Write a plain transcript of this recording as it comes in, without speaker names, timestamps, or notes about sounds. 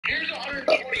Here's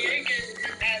 128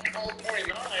 at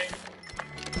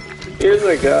 12.9. Here's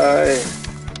a guy.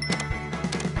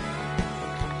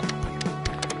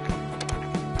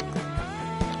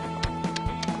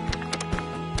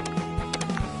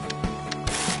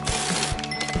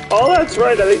 Oh, that's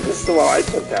right. I think this is the one I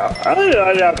took out. I don't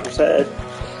know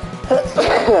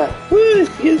 99%. Woo,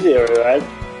 excuse me, everyone.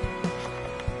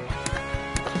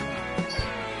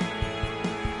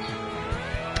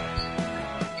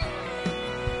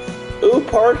 Ooh,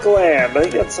 Parkland. I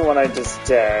think that's the one I just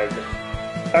did.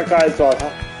 That guy's on.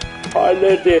 I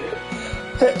did it.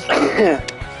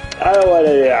 I don't want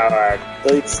to do that one.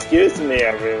 So excuse me,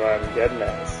 everyone.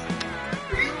 Goodness.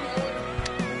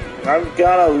 I'm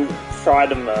gonna try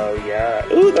to mow, yeah.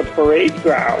 Ooh, the parade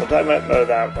ground. I might mow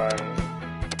that one.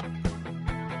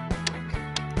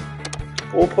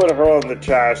 We'll put her on the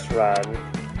trash run.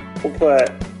 We'll put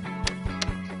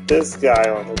this guy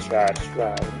on the trash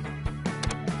run.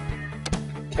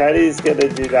 Caddy's gonna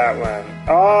do that one.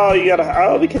 Oh, you gotta.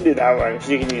 Oh, we can do that one.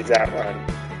 She can use that one.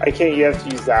 I can't. You have to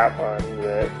use that one.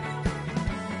 But...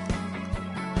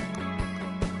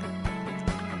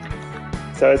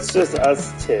 So it's just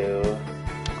us two.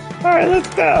 All right,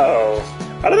 let's go.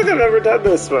 I don't think I've ever done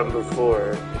this one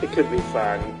before. It could be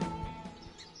fun.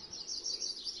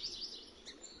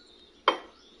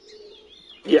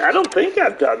 Yeah, I don't think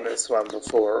I've done this one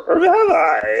before, or have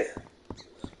I?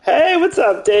 Hey, what's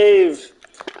up, Dave?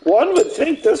 One would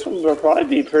think this one would probably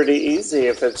be pretty easy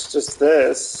if it's just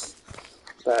this.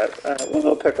 But we'll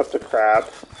go pick up the crap.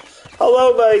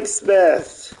 Hello, Mike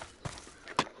Smith.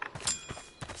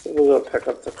 So we'll go pick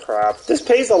up the crap. This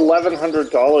pays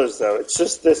 $1,100 though. It's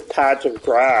just this patch of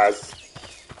grass.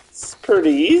 It's pretty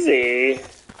easy.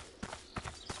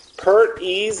 Pert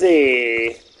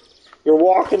easy. You're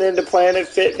walking into Planet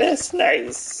Fitness?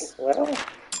 Nice. Well...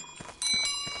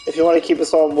 If you want to keep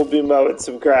us on, we'll be mowing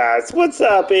some grass. What's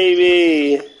up,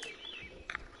 baby?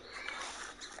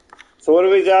 So what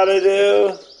do we gotta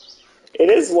do?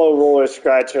 It is low roller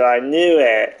scratcher. I knew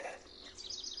it.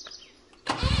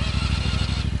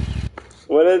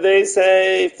 What did they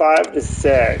say? 5 to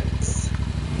 6.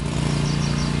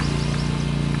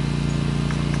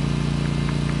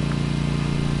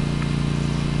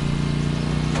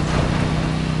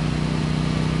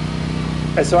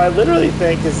 And so I literally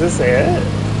think, is this it?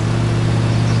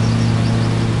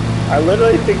 I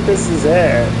literally think this is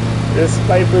it. This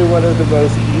might be one of the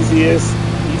most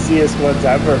easiest ones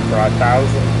ever for 1,000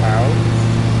 pounds.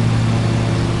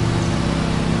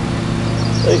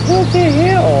 Like, what the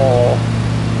hell?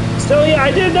 So yeah,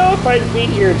 I didn't know if I'd be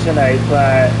here tonight,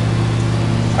 but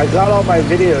I got all my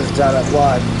videos done at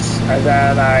once, and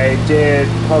then I did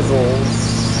puzzles.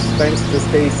 Thanks to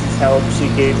Stacy's help, she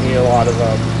gave me a lot of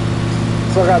them.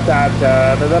 So I got that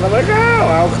done, and then I'm like, oh,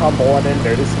 I'll come on and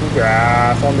notice some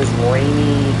grass on this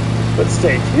rainy, what's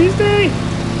today, Tuesday?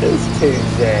 It's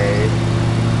Tuesday.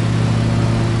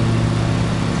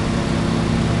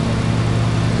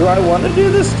 Do I want to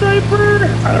do the striper?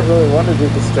 I don't really want to do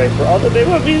the striper, although they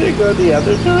want me to go the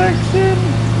other direction.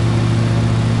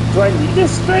 Do I need a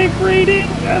stripe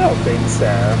rating? I don't think so.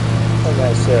 I'm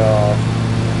not sure.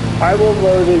 I will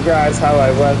mow the grass how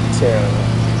I want to.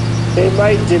 They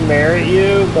might demerit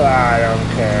you, but I don't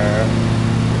care.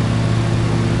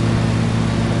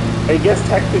 I guess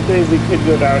technically we could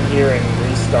go down here and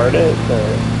restart it,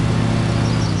 but...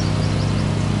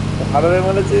 How do I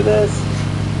want to do this?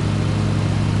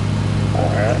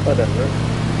 Alright, whatever.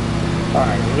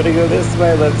 Alright, you wanna go this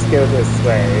way? Let's go this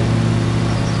way.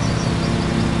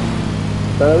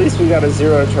 But at least we got a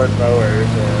zero-turn mower,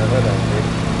 so whatever.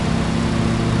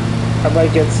 I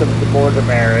might get some more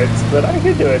demerits, but I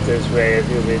can do it this way if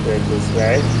you do it this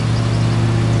way.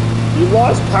 You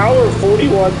lost power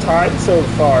 41 times so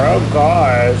far, oh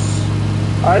gosh.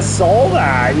 I saw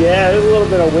that, yeah, there's a little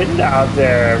bit of wind out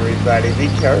there, everybody, be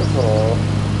careful.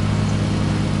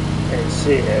 Can't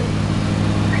see it.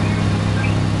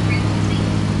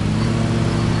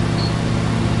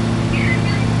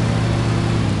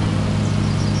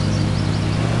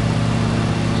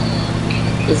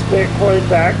 Is Bitcoin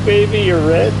back, baby? You're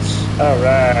rich?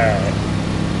 Alright.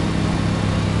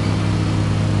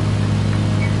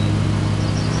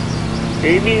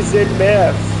 Amy's in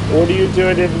Miff. What are you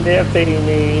doing in Miff,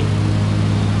 Amy?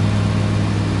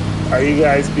 Are you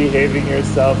guys behaving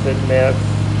yourself in Miff?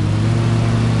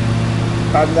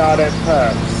 I'm not at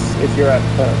Puffs, if you're at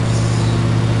Puffs.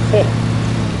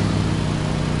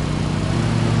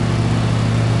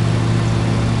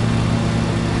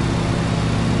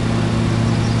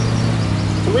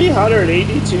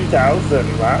 382,000,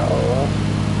 wow.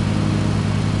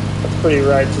 That's pretty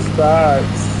righteous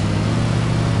bucks.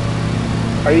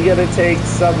 Are you gonna take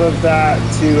some of that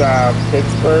to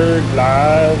Pittsburgh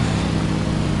live?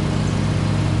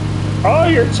 Oh,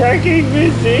 you're checking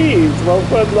machines. Well,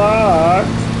 good luck.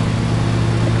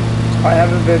 I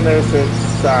haven't been there since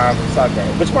Sunday,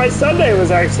 which my Sunday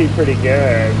was actually pretty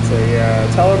good. So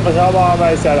yeah, tell mom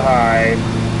I said hi.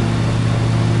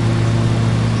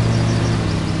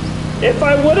 If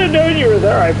I would have known you were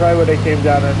there, I probably would have came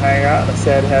down and hang out and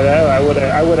said hello. I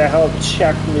would have helped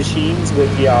check machines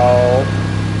with y'all.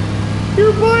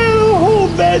 You're buying a whole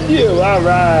menu. All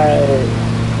right.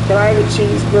 Can I have a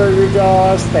cheeseburger,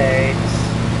 Josh? Thanks.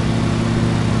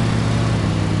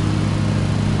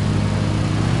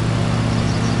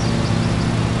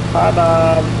 Hi,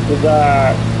 Mom. Good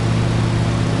luck.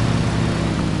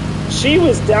 She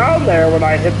was down there when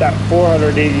I hit that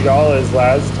 $480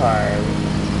 last time.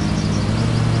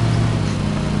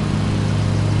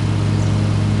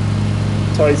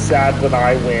 It's always sad when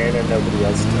I win and nobody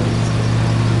else does.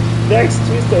 Next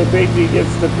Tuesday, Bigby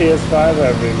gets the PS5,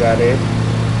 everybody.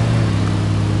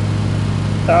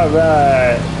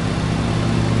 Alright.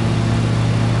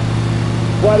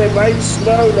 But it might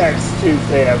snow next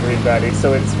Tuesday, everybody,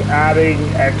 so it's adding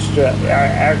extra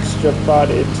fun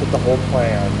into the whole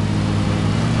plan.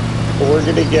 But we're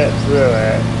gonna get through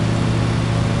it.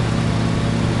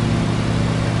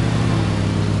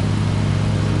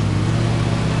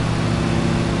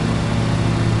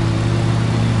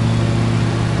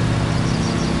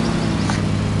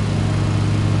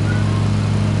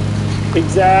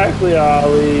 Exactly,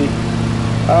 Ollie.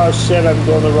 Oh shit, I'm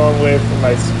going the wrong way for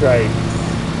my stripes.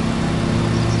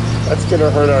 That's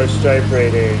gonna hurt our stripe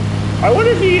rating. I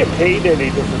wonder if you get paid any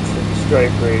difference in the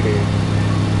stripe rating.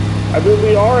 I mean,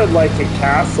 we are in like a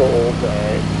castle,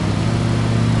 but...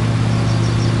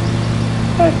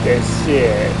 Fuck this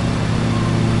shit.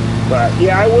 But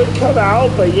yeah, I would come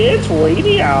out, but yeah, it's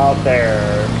rainy out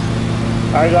there.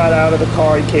 I got out of the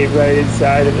car and came right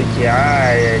inside of it. Yeah,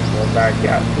 I ain't going back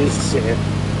out this shit.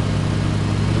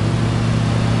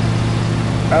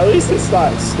 At least it's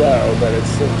not snow, but it's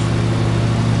still true.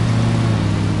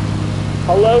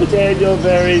 Hello, Daniel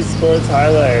Berry Sports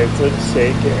Highlights. What's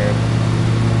shaking?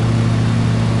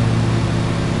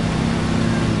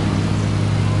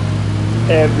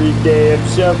 Every day I'm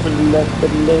shuffling up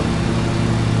and left.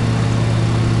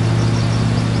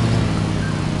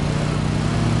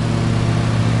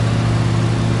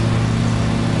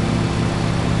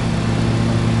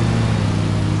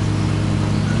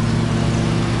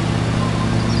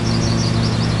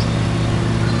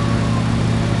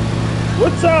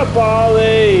 What's up,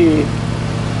 Ollie?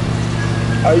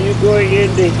 Are you going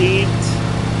into heat?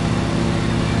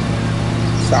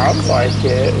 Sounds like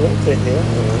it. What the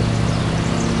hell?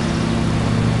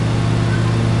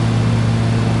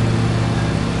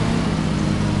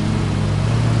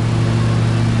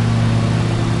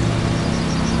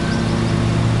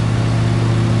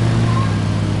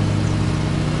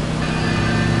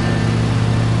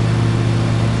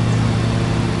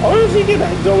 I wonder if you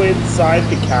can go inside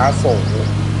the castle.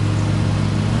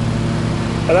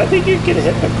 And I think you can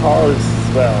hit the cars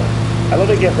as well. I don't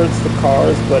think it hurts the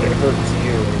cars, but it hurts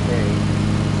you, I think.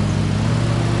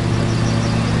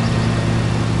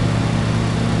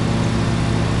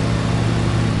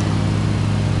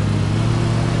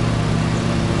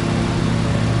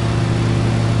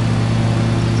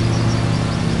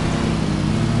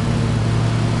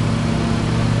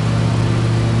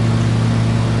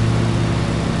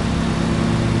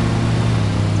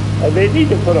 And they need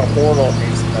to put a horn on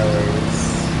these mowers.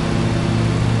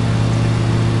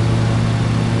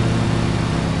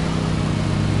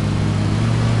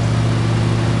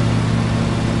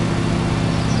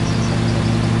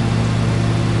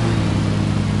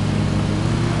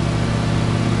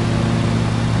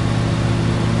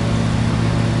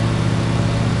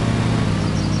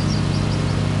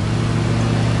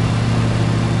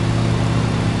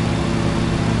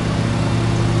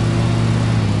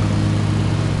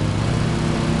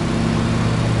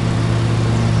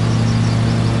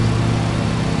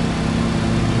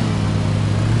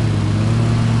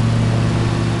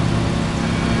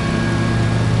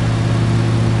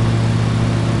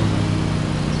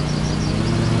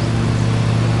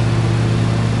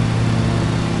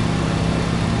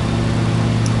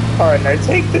 Alright, now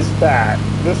take this back.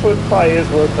 This one probably is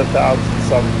worth 1,000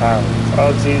 some pounds.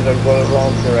 Oh geez, I'm going the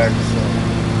wrong direction.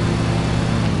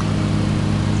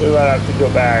 We might have to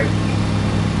go back.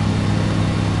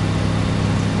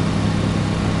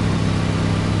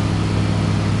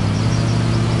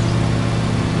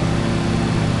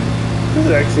 This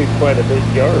is actually quite a big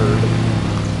yard.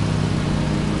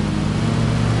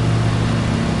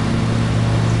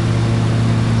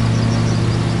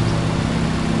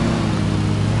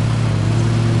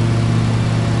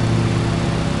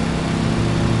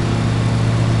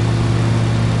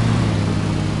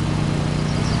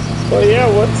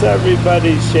 what's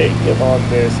everybody shaking on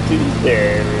this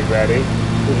Tuesday, everybody?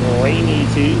 It's rainy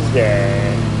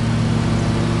Tuesday.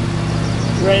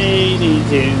 Rainy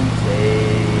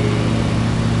Tuesday.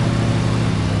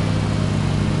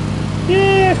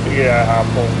 Yeah, I figured I'd hop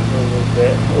on a little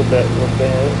bit.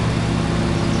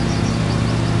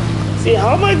 See,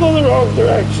 how am I going the wrong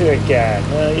direction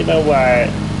again? You know what?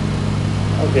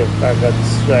 I'll give a fuck about the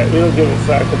stripe. We don't give a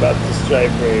fuck about the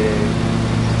stripe rating.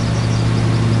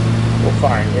 Well,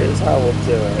 fine. Here's how we'll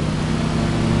do it.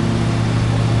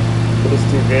 We'll just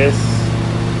do this,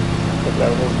 and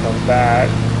then we'll come back.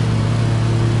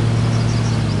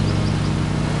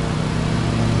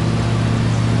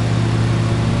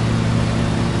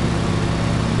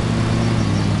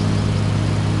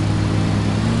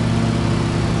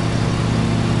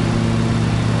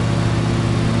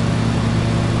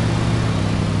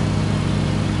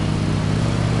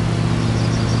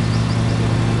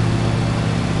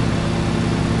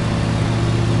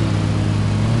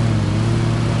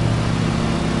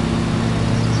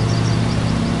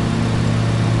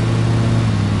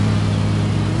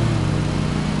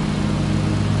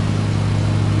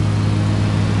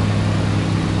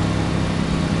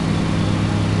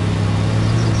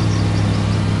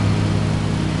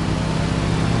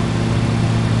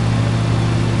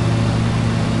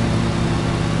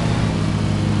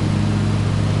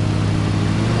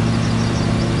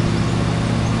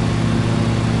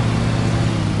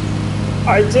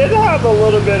 I did have a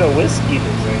little bit of whiskey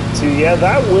to drink too. Yeah,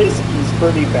 that whiskey's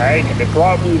pretty banging. It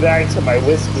brought me back to my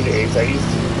whiskey days. I used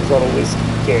to use a little whiskey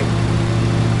king.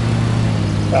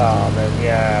 And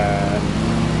yeah.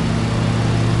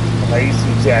 And I used to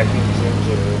use Jack and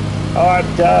Ginger. Oh,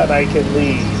 I'm done. I can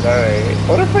leave. Alright.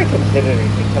 What if I can hit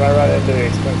anything? Can I run into the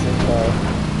expensive car?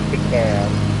 It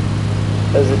can.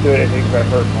 Doesn't do anything but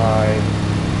hurt mine.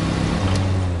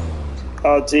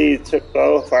 Oh, gee.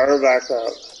 Fire back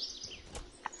up.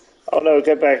 Oh no,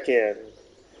 get back in.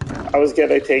 I was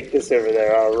gonna take this over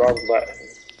there. Oh, wrong button.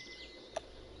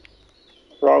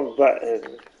 Wrong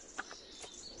button.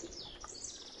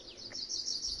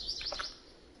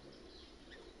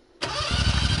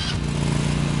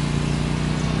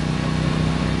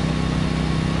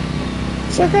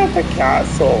 Check out the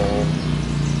castle.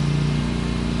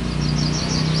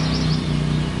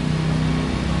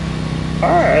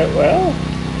 Alright, well.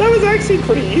 That was actually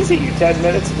pretty easy. 10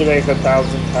 minutes to make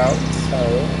 1,000 pounds. So.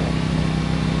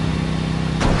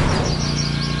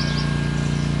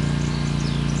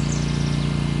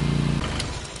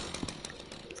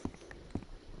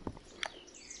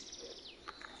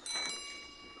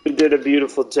 We did a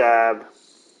beautiful job.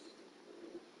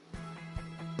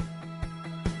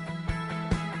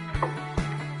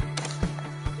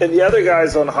 And the other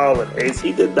guys on holidays,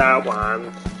 he did that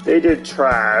one. They did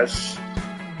trash.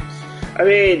 I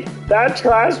mean, that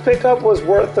trash pickup was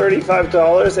worth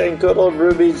 $35, and good old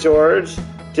Ruby George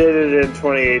did it in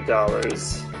 $28.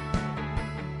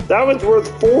 That one's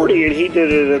worth $40, and he did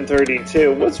it in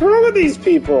 $32. What's wrong with these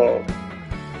people?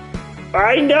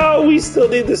 I know we still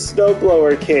need the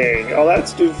Snowblower King. Oh,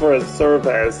 that's due for a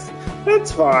service.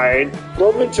 That's fine.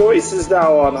 Roman Joyce is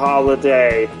now on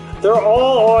holiday. They're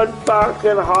all on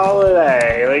fucking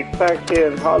holiday. Like,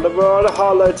 fucking, we're on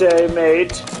holiday,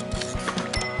 mate.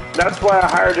 That's why I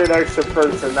hired an extra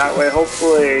person. That way,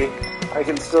 hopefully, I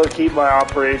can still keep my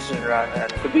operation running.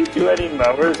 Did we do any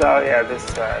mowers? Oh, yeah, this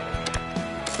time.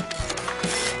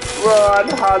 We're on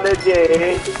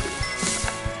holiday.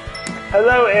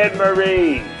 Hello,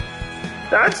 Anne-Marie.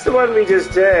 That's the one we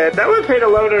just did. That one paid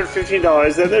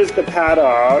 $1,115. Then there's the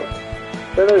paddock.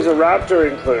 Then there's a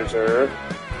raptor enclosure.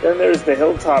 Then there's the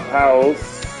hilltop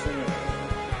house.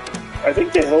 I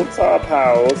think the hilltop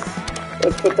house.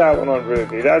 Let's put that one on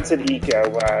Ruby. That's an eco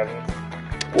one.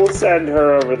 We'll send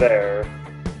her over there.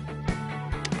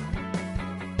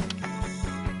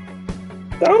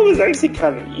 That one was actually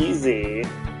kind of easy.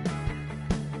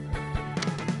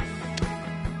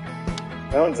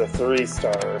 That one's a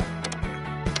 3-star.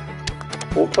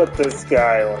 We'll put this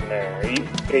guy on there. You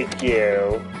take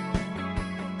you.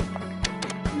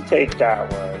 You take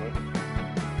that one.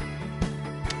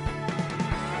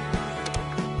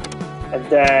 And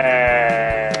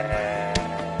then...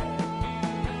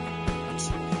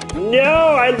 No,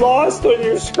 I lost on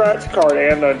your scratch card,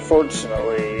 and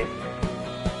unfortunately.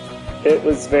 It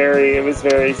was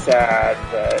very sad,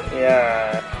 but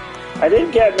yeah. I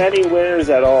didn't get many winners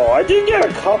at all. I did get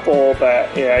a couple,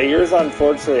 but yeah, yours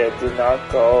unfortunately it did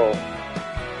not go.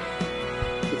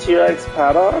 The T-Rex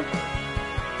paddock?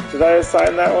 Did I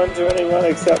assign that one to anyone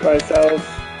except myself?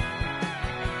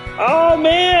 Oh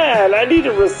man, I need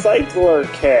a recycler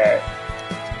kit.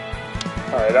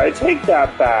 Alright, I take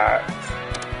that back.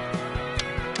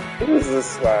 What was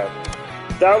this one?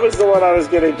 That was the one I was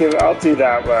gonna give. I'll do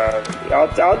that one.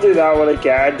 I'll do that one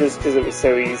again just because it was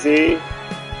so easy.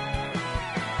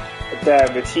 But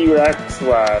then the T-Rex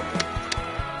one,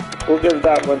 we'll give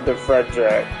that one to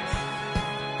Frederick.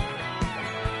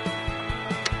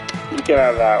 You can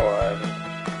have that one.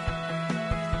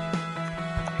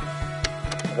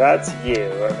 That's you.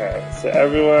 Okay, so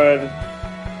everyone.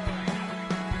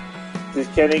 Does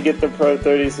Kenny get the Pro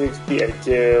 36P? I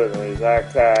do. And there's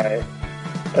that guy.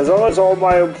 As long as all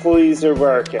my employees are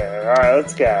working. Alright,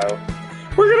 let's go.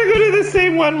 We're gonna go to the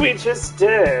same one we just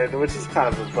did, which is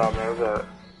kind of a bummer, but...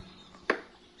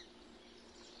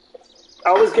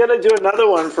 I was gonna do another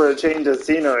one for a change of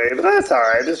scenery, but that's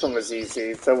alright. This one was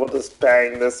easy, so we'll just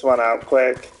bang this one out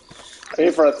quick. I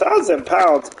mean, for 1,000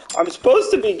 pounds, I'm supposed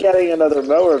to be getting another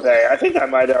mower bay. I think I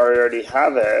might already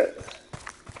have it.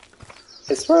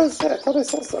 As far as I thought I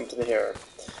saw something here.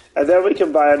 And then we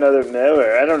can buy another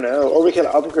mower. I don't know. Or we can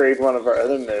upgrade one of our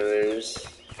other mowers.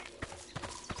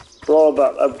 We're all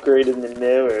about upgrading the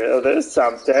mower. Oh, there's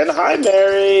something. Hi,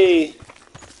 Mary!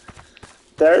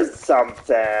 There's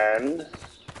something.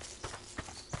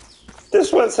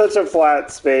 This one's such a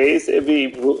flat space. It'd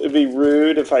be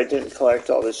rude if I didn't collect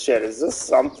all this shit. Is this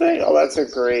something? Oh, that's a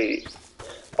great.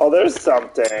 Oh, there's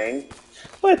something.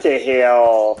 What the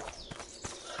hell?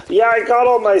 Yeah, I got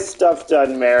all my stuff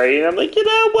done, Mary, and I'm like, you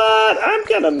know what? I'm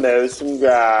gonna mow some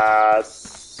grass.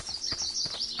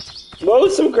 Mow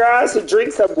some grass and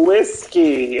drink some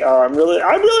whiskey. Oh, I'm really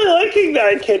liking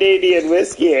that Canadian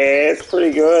whiskey, eh? It's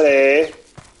pretty good, eh?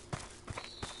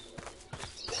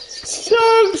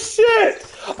 Dog shit!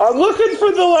 I'm looking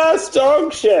for the last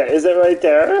dog shit. Is it right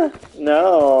there?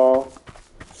 No.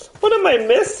 What am I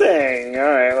missing?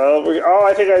 Alright, well, oh,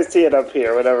 I think I see it up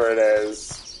here, whatever it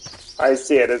is. I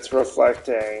see it, it's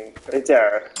reflecting. Right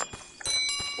there.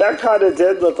 That kind of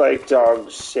did look like dog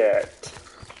shit.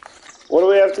 What do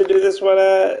we have to do this one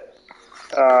at?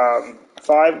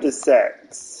 5 to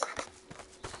 6.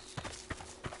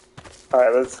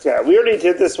 Alright, let's go. We already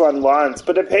did this one once,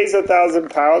 but it pays 1,000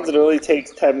 pounds and it only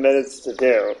takes 10 minutes to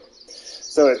do.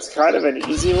 So it's kind of an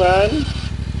easy one.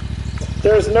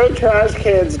 There's no trash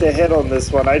cans to hit on this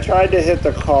one. I tried to hit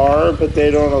the car, but they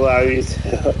don't allow you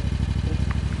to.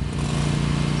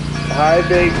 Hi,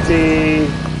 Big D.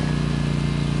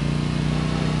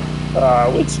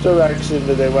 Which direction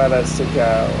do they want us to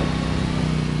go?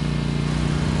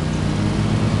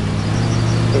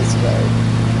 This way.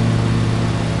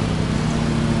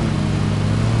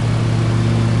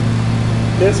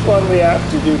 This one we have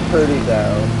to do pretty,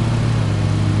 though.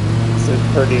 It's as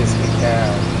pretty as we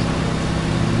can.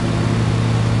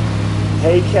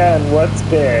 Hey, Ken, what's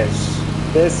bish?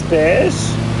 This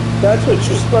bish? That's what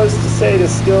you're supposed to say to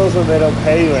skills when they don't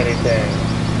pay you anything.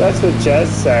 That's what Jess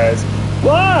says.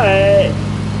 But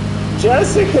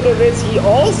Jessica DeVitz, he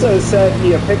also sent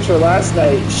me a picture last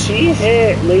night. She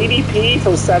hit Lady P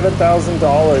for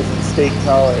 $7,000 in state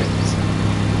college.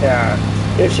 Yeah,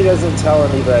 if she doesn't tell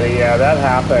anybody, yeah, that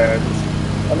happened.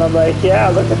 And I'm like, yeah,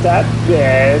 look at that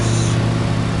bitch.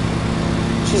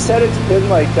 She said it's been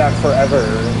like that forever,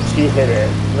 and she hit it.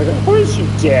 I'm like, of course you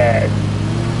did.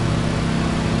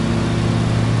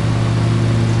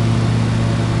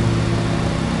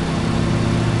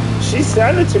 She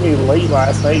sent it to me late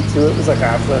last night, too. It was like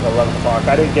after 11 o'clock.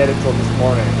 I didn't get it till this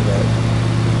morning.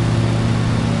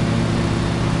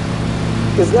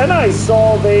 Because then I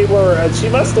saw they were, and she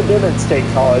must have been in State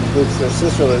College, which their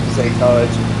sister lived in State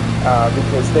College,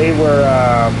 because they were,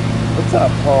 what's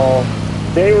up, Paul?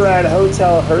 They were at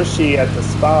Hotel Hershey at the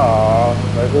spa.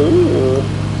 I'm like, ooh.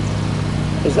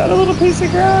 Is that a little piece of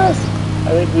grass?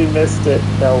 I think we missed it,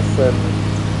 Nelson.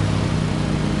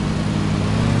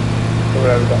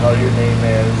 Whatever the hell your name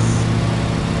is.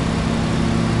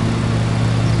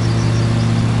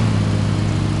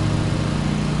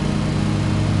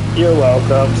 You're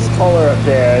welcome. Just call her a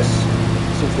bitch.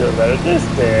 She'll feel better. This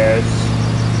bitch.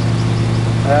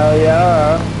 Hell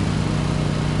yeah.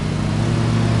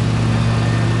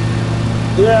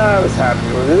 Yeah, I was happy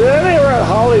with it. Then they were at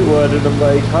Hollywood, and I'm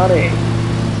like, honey,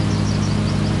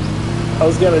 I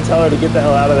was gonna tell her to get the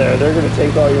hell out of there. They're gonna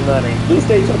take all your money. At least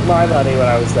they took my money when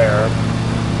I was there.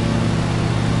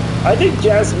 I think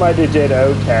Jess might have did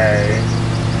okay.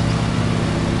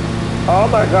 Oh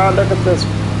my god, look at this.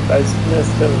 I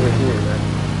missed over here.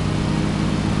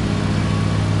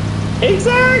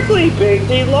 Exactly, Big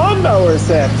D lawnmower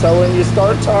sim. So when you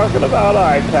start talking about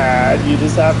iPad, you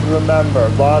just have to remember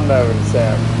lawnmower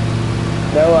sim.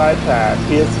 No iPad,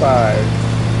 PS5.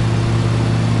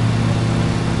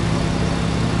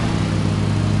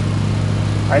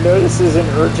 I know this is an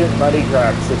urgent money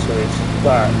grab situation,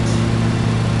 but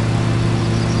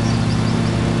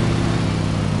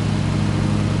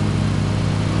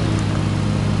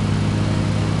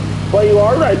Well, you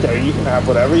are right there. You can have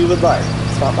whatever you would like.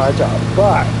 It's not my job.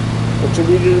 But what you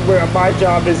need to do, my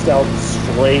job is to help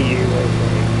stray you, I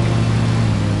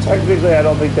think. Technically, I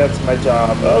don't think that's my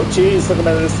job. Oh, geez, look at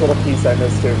this little piece I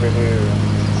missed over here.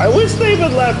 I wish they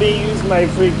would let me use my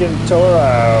freaking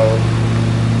Toro.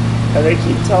 And they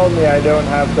keep telling me I don't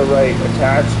have the right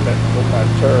attachment for my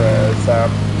Toro. So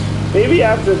maybe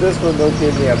after this one, they'll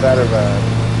give me a better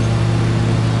one.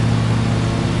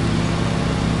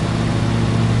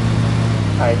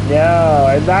 I know,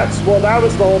 and that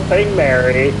was the whole thing,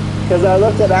 Mary, because I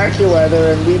looked at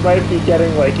AccuWeather and we might be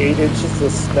getting like 8 inches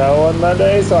of snow on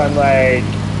Monday, so I'm like,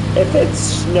 if it's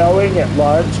snowing at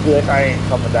lunch, be like, I ain't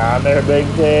coming down there, big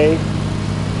day.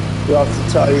 You'll have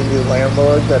to tell your new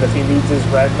landlord that if he needs his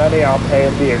rent money, I'll pay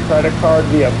him via credit card,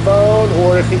 via phone,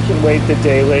 or if he can wait the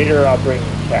day later, I'll bring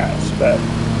him cash, but...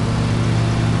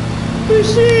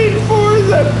 Machine for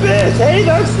the bit! Hey,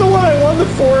 that's the one I won the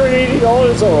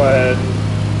 $480 on!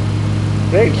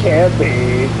 It can't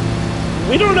be.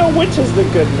 We don't know which is the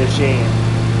good machine.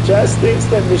 Jess thinks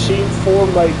that machine 4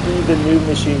 might be the new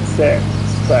machine 6,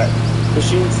 but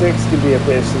machine 6 could be a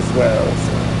bitch as well.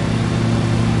 So.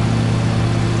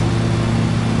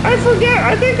 I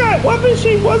forget. What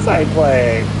machine was I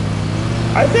playing?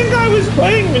 I think I was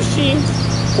playing machine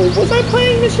 4. Was I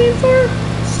playing machine 4?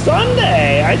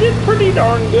 Sunday. I did pretty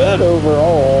darn good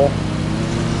overall.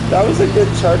 That was a good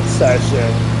chart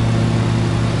session.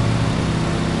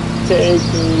 Take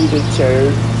me to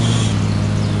church.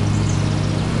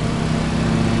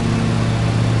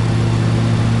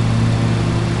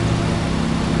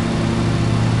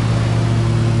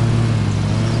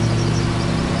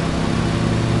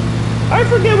 I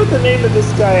forget what the name of this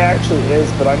guy actually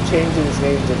is, but I'm changing his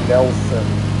name to Nelson.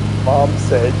 Mom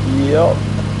said, yep.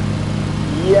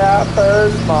 Yeah,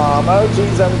 first, Mom. Oh,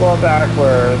 geez, I'm going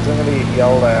backwards. I'm gonna get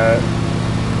yelled at.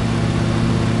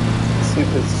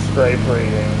 Stupid stripe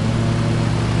rating.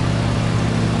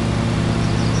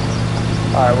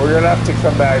 Alright, we're gonna have to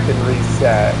come back and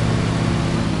reset.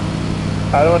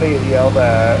 I don't want to get yelled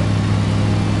at.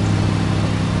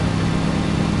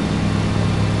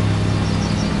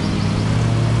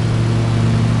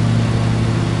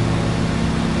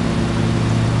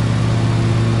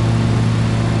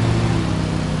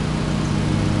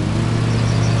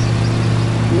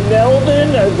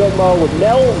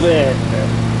 Melvin.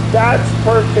 That's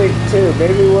perfect too.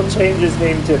 Maybe we'll change his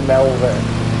name to Melvin.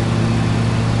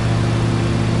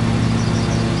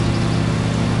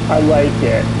 I like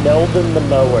it. Melvin the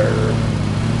Mower.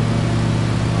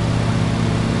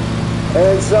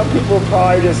 And some people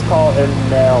probably just call him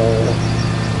Mel.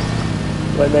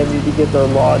 When they need to get their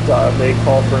lawn done, they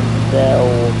call for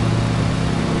Mel.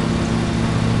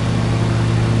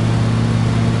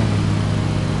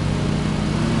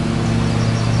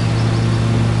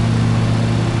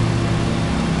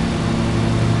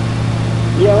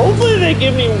 Yeah, hopefully they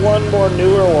give me one more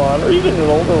newer one, or even an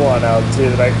older one out too,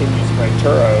 that I can use my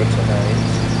Turo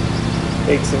tonight.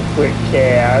 Make some quick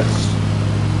cash.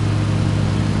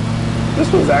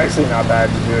 This one's actually not bad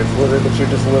to do. It's literally, but you're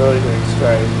just literally doing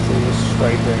stripes. So you're just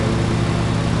striping.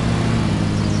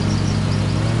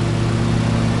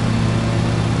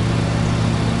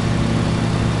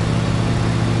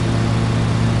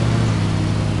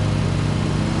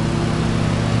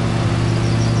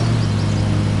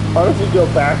 What if you go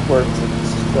backwards and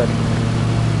strip?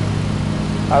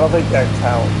 I don't think that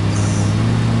counts.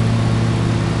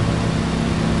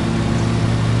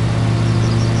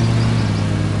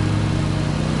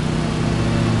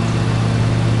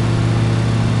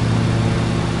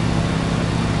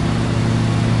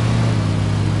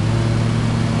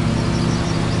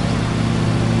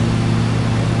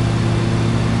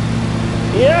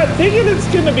 Yeah, I'm thinking it's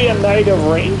going to be a night of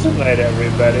rain tonight,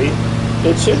 everybody.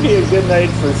 It should be a good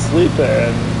night for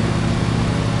sleeping.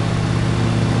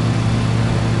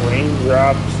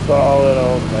 Raindrops falling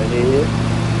on my head.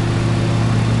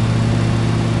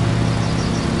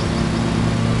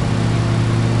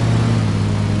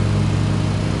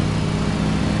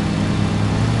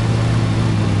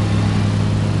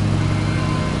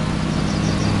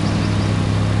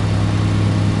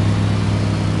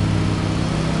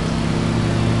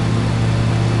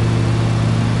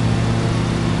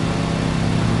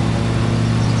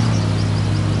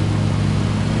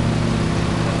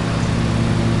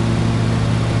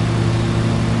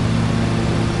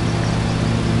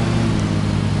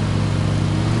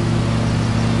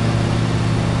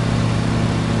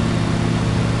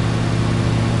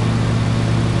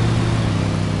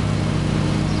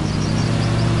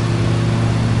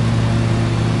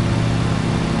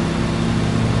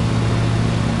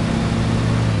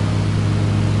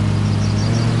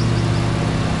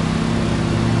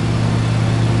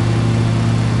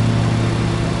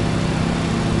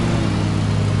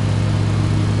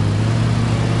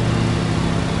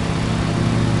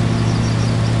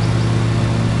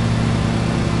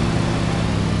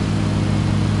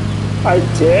 I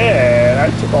did. I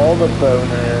took all the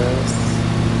boners.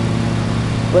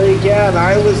 But again,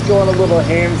 I was going a little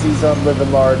hamsies on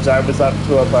living large. I was up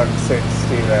to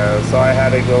 $1.60 though, so I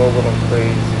had to go a little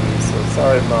crazy. So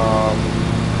sorry, Mom.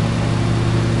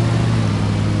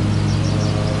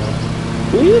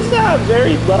 We used to have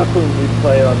very luck when we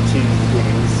play on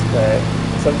Tuesdays, but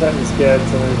sometimes good,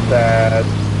 sometimes bad.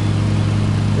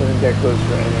 Didn't get close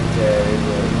for any day,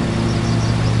 but...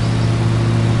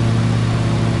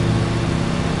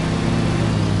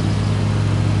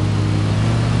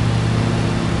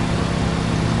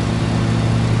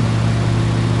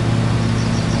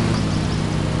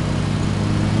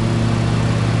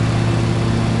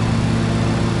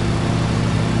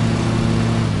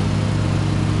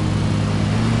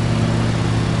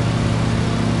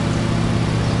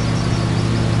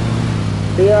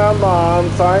 Yeah, Mom,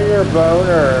 find your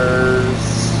boners.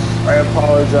 I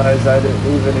apologize, I didn't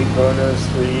leave any boners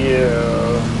for you.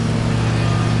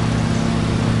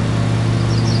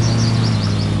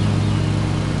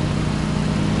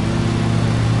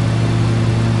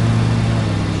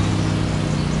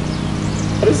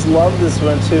 I just love this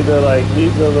one too, to like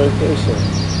leave the location.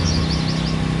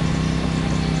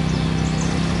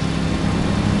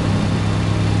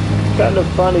 Kind of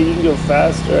funny, you can go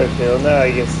faster, I feel. No,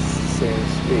 I guess same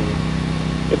speed.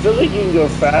 I feel like you can go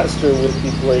faster with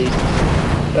the blade.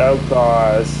 Oh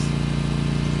gosh.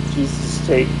 Jesus,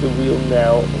 take the wheel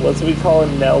now. What's we call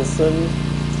him, Nelson?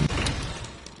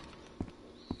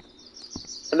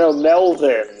 No,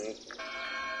 Melvin.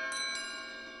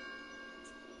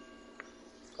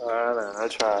 I don't know,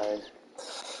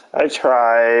 I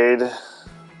tried.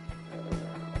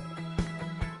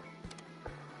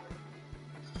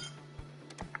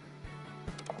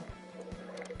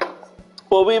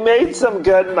 Well, we made some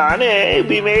good money.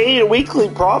 We made a weekly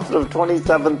profit of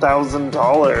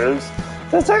 $27,000.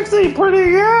 That's actually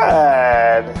pretty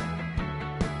good.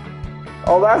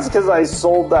 Oh, that's because I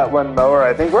sold that one mower.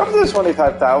 I think we're up to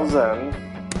 25,000.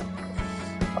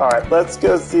 All right, let's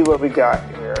go see what we got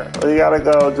here. We gotta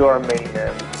go do our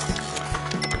maintenance.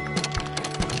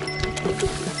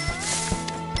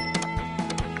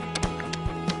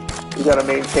 We gotta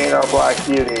maintain our Black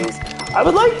Beauties. I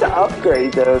would like to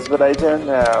upgrade those, but I don't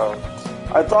know.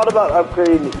 I thought about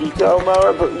upgrading the Eco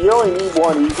Mower, but you only need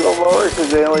one Eco Mower because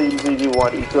they only usually do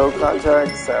one Eco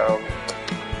contract, so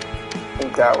I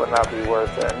think that would not be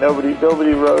worth it.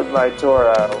 Nobody rode my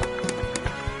Toro.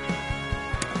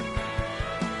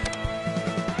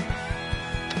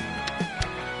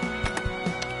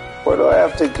 Where do I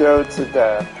have to go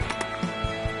today?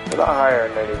 We're not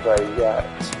hiring anybody yet.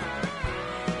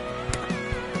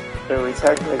 So we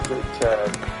technically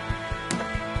could.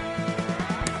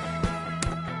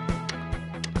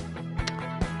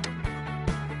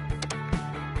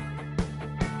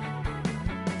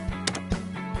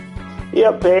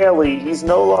 Yeah, Bailey. He's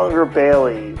no longer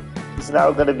Bailey. He's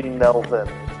now going to be Melvin.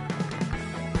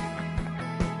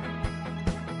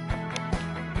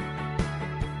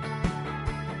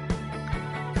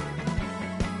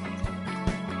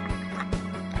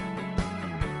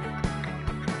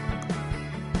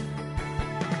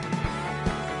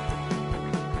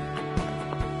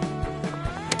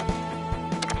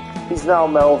 He's now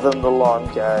Melvin the long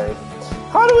guy.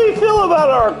 How do we feel about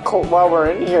our while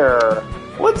we're in here?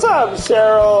 What's up,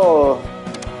 Cheryl?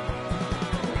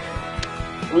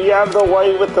 We have the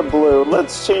white with the blue.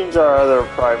 Let's change our other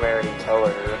primary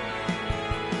color.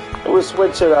 We'll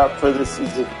switch it up for this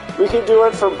season. We can do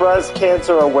it for Breast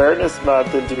Cancer Awareness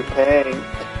Month and do pink.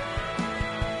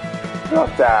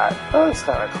 Not that. That's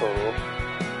kind of cool.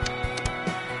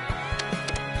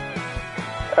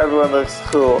 Everyone looks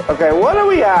cool. Okay, what do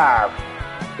we have?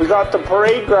 We got the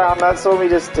parade ground. That's what we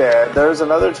just did. There's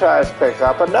another trash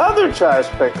pickup. Another trash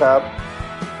pickup.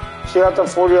 She got the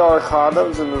 $40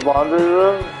 condoms in the laundry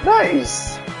room.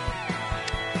 Nice.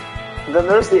 And then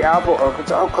there's the apple orchard.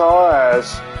 Oh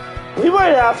gosh. We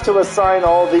might have to assign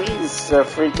all these to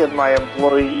freaking my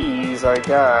employees, I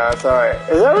guess. Alright.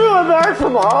 Is everyone back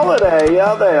from holiday?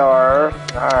 Yeah, they are.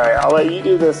 Alright, I'll let you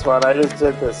do this one. I just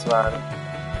did this one.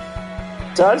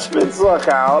 Dutchman's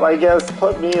Lookout, I guess,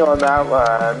 put me on that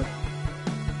one.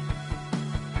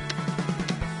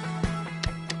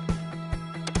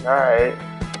 Alright.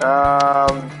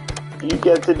 You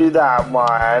get to do that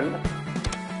one.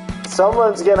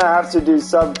 Someone's gonna have to do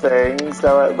something,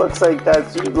 so it looks like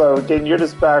that's you, Logan. You're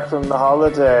just back from the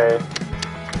holiday.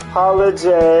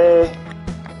 Holiday.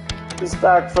 He's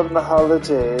back from the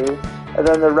holiday. And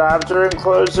then the raptor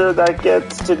enclosure, that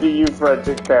gets to be you,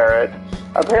 Frederick Barrett.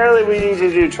 Apparently we need to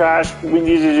do trash. We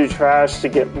need to do trash to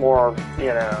get more, you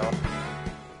know.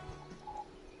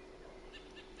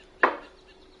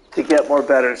 to get more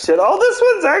better shit. Oh, this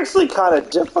one's actually kind of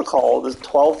difficult. There's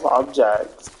 12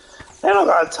 objects. I don't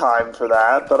got time for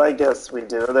that, but I guess we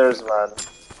do. There's one.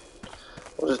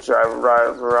 We'll just run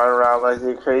around like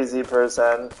a crazy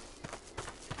person.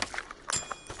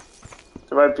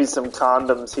 There might be some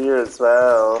condoms here as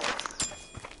well.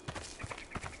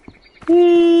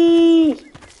 Whee!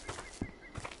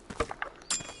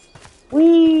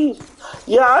 Whee!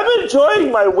 Yeah, I'm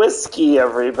enjoying my whiskey,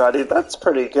 everybody. That's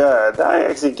pretty good.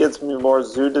 That actually gets me more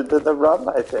zooted than the rum,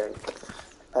 I think.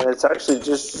 And it's actually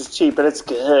just as cheap, and it's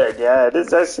good. Yeah, it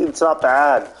is actually, it's not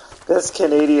bad. This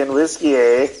Canadian whiskey,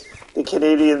 eh? The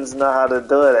Canadians know how to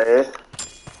do it, eh?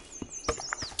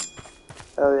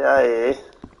 Oh, yeah, eh?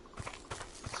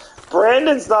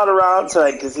 Brandon's not around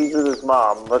tonight because he's with his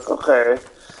mom. Like, okay.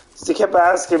 So he kept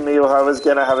asking me if I was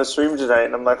going to have a stream tonight,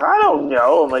 and I'm like, I don't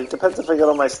know. I'm like, depends if I get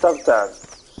all my stuff done.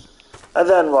 And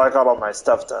then, well, I got all my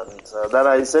stuff done. So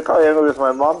then he's like, oh, you're going with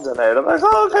my mom tonight. I'm like,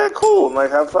 oh, okay, cool. I'm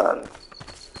like, have fun.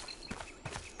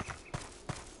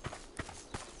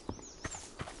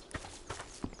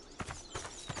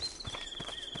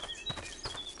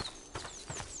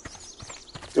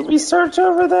 Did we search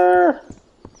over there?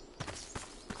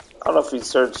 I don't know if we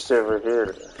searched over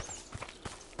here.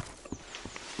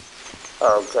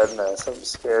 Oh goodness, I'm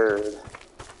scared.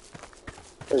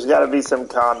 There's gotta be some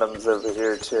condoms over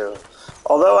here too.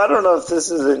 Although I don't know if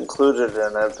this is included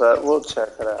in it, but we'll check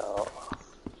it out.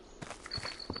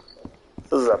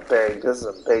 This is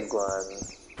a big one.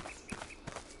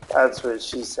 That's what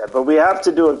she said. But we have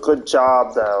to do a good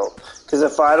job though. Because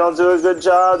if I don't do a good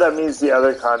job, that means the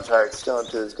other contracts don't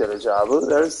do as good a job. Ooh,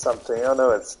 there's something. Oh no,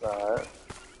 it's not.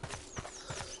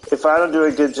 If I don't do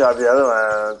a good job, the other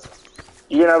ones.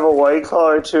 You can have a white claw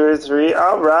or 2 or 3.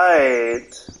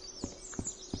 Alright.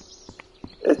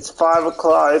 It's 5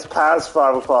 o'clock. It's past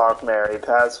 5 o'clock, Mary.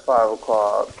 Past 5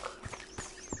 o'clock.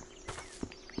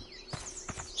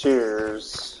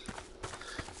 Cheers.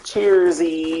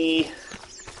 Cheersy.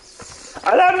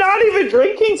 And I'm not even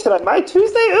drinking tonight. My Tuesday,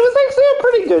 it was actually a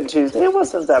pretty good Tuesday. It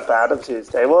wasn't that bad of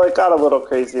Tuesday. Well, it got a little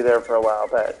crazy there for a while,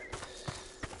 but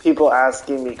people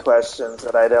asking me questions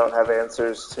that I don't have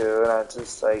answers to, and I'm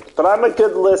just like, but I'm a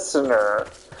good listener.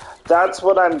 That's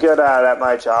what I'm good at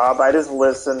my job. I just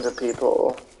listen to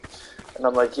people. And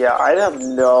I'm like, yeah, I have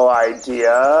no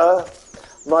idea.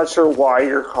 I'm not sure why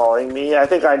you're calling me. I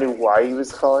think I knew why he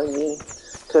was calling me.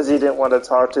 Because he didn't want to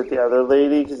talk to the other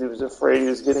lady because he was afraid he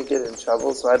was going to get in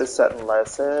trouble, so I just sat and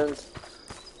listened.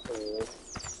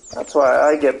 That's why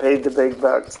I get paid the big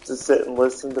bucks to sit and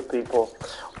listen to people.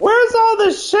 Where's all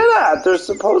this shit at? There's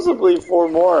supposedly 4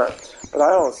 more, but I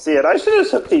don't see it. I should have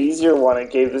took the easier one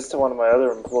and gave this to one of my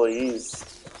other employees.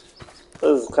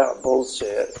 This is kind of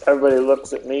bullshit. Everybody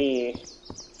looks at me.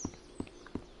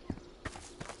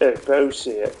 It's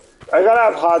bullshit. I gotta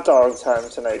have hot dog time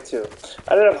tonight too.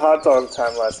 I didn't have hot dog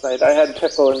time last night. I had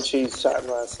pickle and cheese time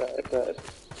last night, but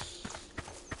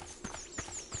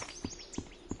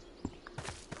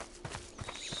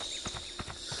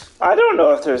I don't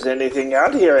know if there's anything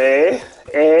out here, eh?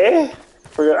 Eh?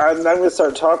 I'm gonna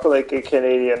start talking like a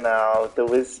Canadian now with the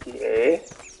whiskey, eh?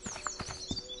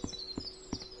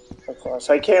 Of course,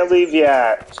 I can't leave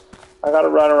yet. I gotta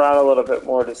run around a little bit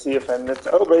more to see if I missed.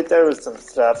 Oh, right there was some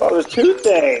stuff. Oh, there's 2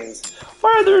 things. Why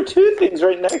are there 2 things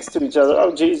right next to each other?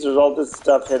 Oh, geez, there's all this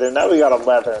stuff hidden. Now we got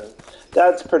 11.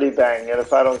 That's pretty banging.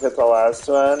 If I don't get the last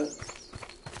one,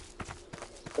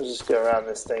 I'll just go around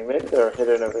this thing. Maybe they're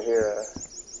hidden over here.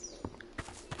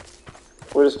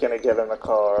 We're just gonna get in the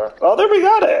car. Oh, there we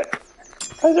got it.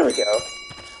 Oh, there we go.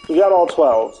 We got all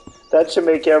 12. That should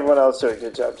make everyone else do a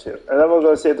good job too. And then we'll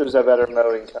go see if there's a better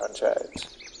mowing contract.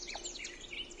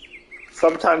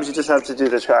 Sometimes you just have to do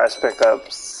the trash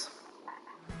pickups.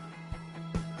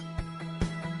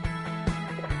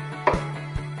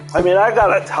 I mean, I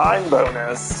got a time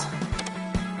bonus.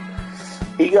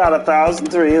 He got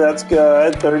 1,003, that's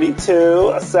good. 32,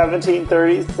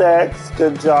 1736,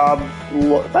 good job.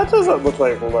 That doesn't look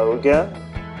like Logan.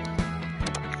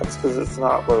 That's because it's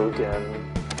not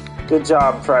Logan. Good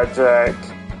job, Frederick.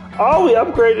 Oh, we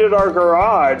upgraded our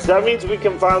garage. That means we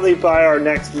can finally buy our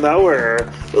next mower.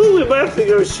 Ooh, we might have to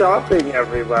go shopping,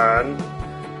 everyone.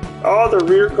 Oh, the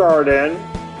rear garden.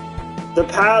 The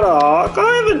paddock.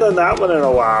 I haven't done that one in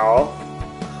a while.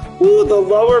 Ooh, the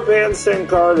lower bandstand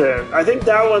garden. I think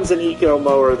that one's an eco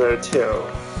mower though, too.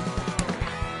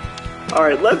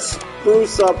 Alright, let's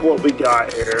spruce up what we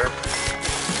got here.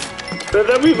 But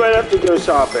then we might have to go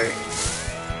shopping.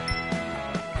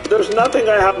 There's nothing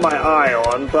I have my eye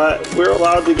on, but we're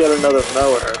allowed to get another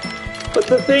mower. But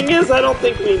the thing is, I don't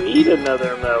think we need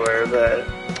another mower, but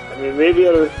I mean, maybe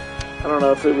it'll I don't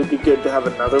know if it would be good to have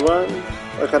another one,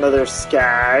 like another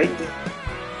Skag.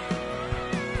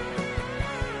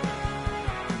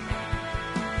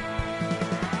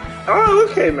 Oh,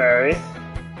 okay, Mary.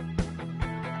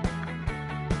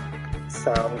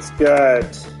 Sounds good.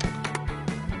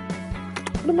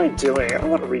 What am I doing? I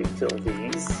don't want to refill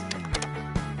these.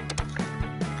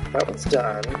 That one's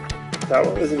done. That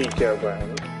one was an eco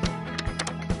one.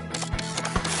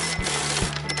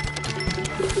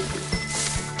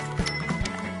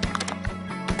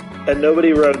 And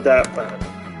nobody rode that one.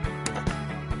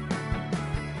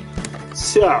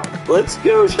 So, let's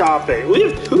go shopping. We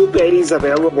have 2 Beatties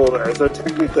available there, so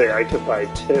technically I could buy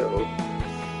 2.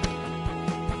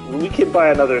 We could buy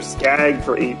another Skag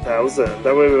for 8,000.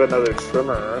 That way we have another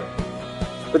trimmer.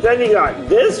 But then you got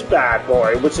this bad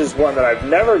boy, which is one that I've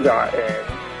never gotten.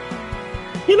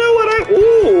 You know what?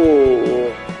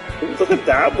 Ooh! Look at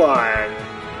that one.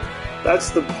 That's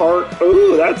the part.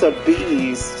 Ooh, that's a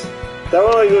beast. That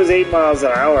one only goes 8 miles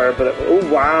an hour, but oh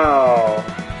wow.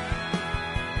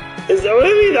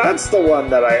 Maybe that's the one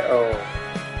that I own.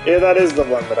 Yeah, that is the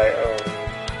one that I own.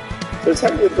 So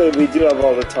technically we do have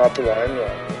all the top of the line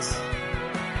ones.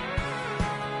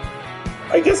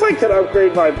 I guess I could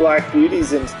upgrade my Black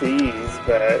Beauties into these,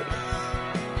 but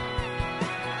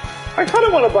I kind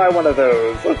of want to buy one of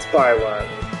those. Let's buy one.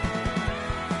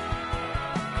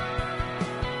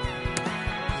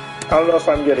 I don't know if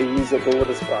I'm going to use it, but we'll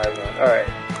just buy one. Alright.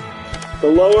 The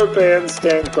Lower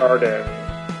Bandstand Garden.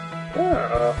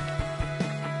 Oh.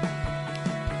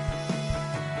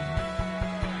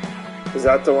 Is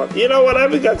that the one? You know what? I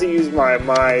haven't got to use my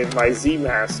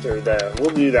Z-Master then.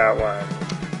 We'll do that one.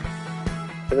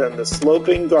 And then the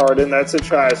Sloping Garden, that's a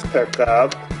trash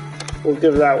pickup. We'll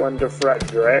give that one to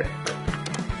Frederick.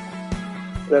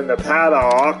 Then the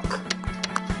Paddock.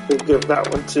 We'll give that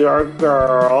one to our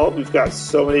girl. We've got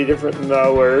so many different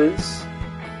mowers.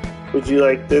 Would you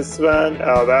like this one?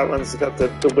 Oh, that one's got the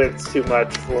width too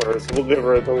much for her, so we'll give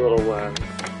her the little one.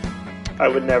 I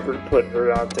would never put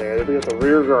her out there. Then we got the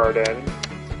Rear Garden.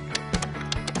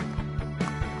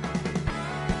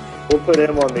 We'll put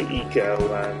him on the Eco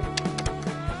one.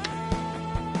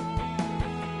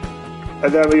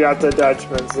 And then we got the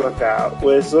Dutchman's Lookout,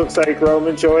 which looks like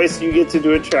Roman Joyce, you get to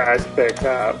do a trash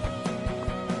pickup.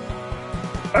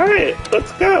 Alright,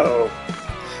 let's go.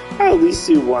 I'll at least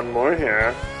do one more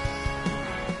here.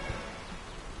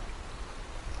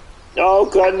 Oh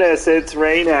goodness, it's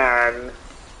raining. Right,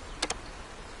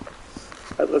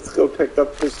 let's go pick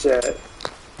up the shit.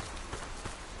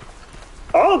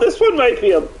 Oh, this one might be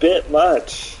a bit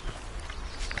much.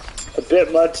 A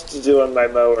bit much to do on my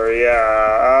mower, yeah.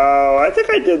 Oh, I think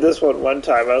I did this one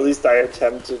time, or at least I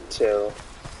attempted to.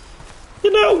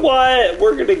 You know what?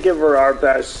 We're gonna give her our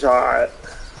best shot.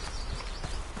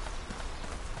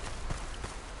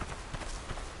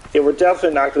 Yeah, we're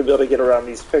definitely not gonna be able to get around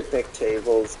these picnic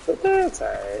tables, but that's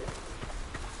alright.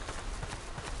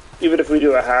 Even if we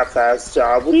do a half-assed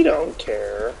job, we don't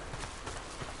care.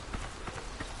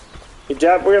 We're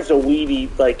gonna have to weed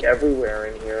eat, like, everywhere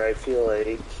in here, I feel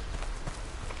like.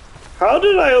 How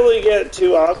did I only get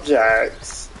 2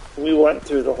 objects? We went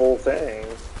through the whole thing.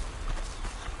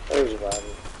 There's one.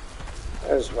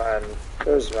 There's one.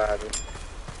 There's one.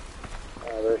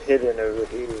 Oh, they're hidden over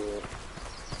here.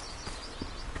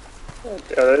 Oh,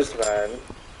 there's one.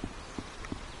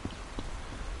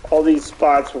 All these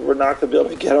spots where we're not going to be able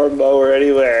to get our mower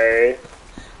anyway.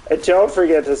 And don't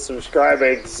forget to subscribe.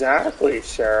 Exactly,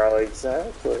 Cheryl.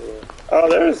 Exactly. Oh,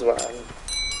 there's one.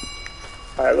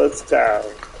 Alright, let's go.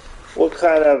 What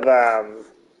kind of,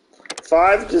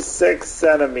 5 to 6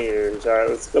 centimeters. Alright,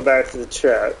 let's go back to the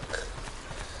truck.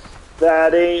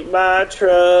 That ain't my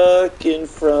truck in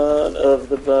front of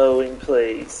the mowing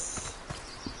place.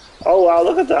 Oh wow,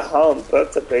 look at the hump.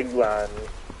 That's a big one.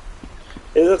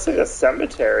 It looks like a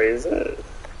cemetery, is it?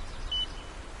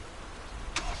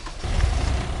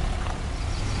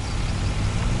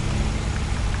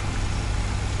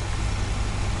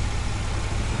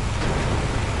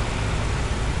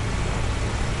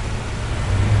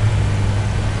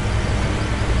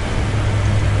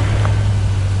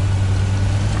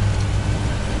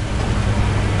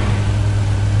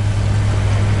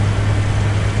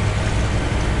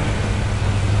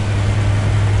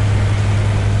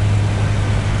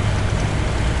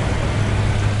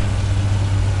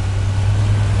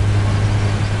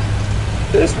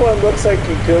 This one looks like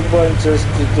a good one just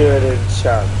to do it in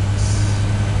chunks.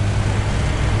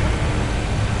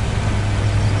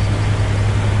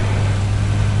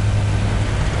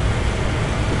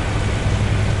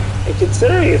 And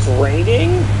considering it's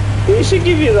raining, they should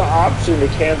give you the option to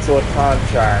cancel a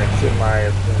contract, in my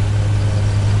opinion.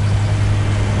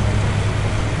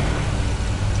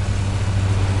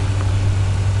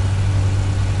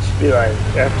 Be like, I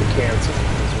have to cancel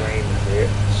this rain,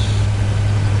 bitch.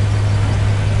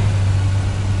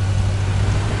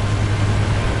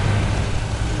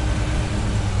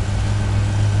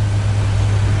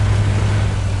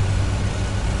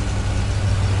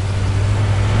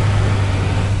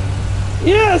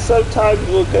 Yeah, sometimes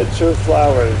we'll get your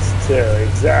flowers too,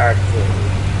 exactly.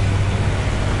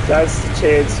 That's the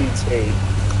chance you take.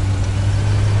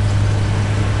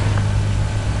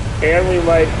 And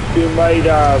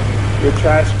your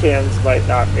trash cans might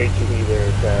not make it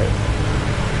either, but.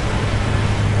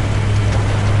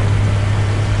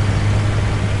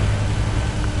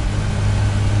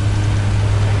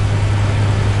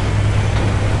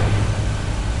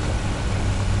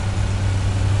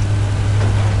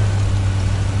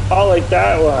 Oh, like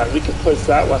that one. We could push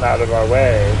that one out of our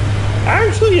way.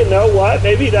 Actually, you know what?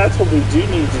 Maybe that's what we do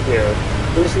need to do.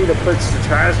 We just need to push the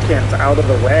trash cans out of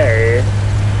the way.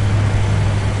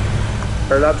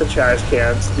 Or not the trash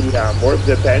cans,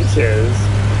 the benches.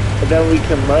 And then we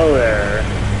can lower.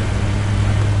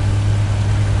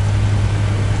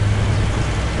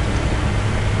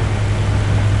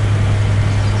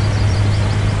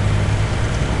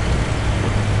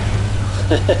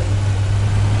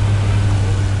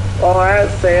 Oh, I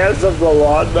have fans of the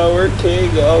Lawnmower King?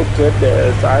 Oh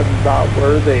goodness, I'm not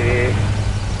worthy.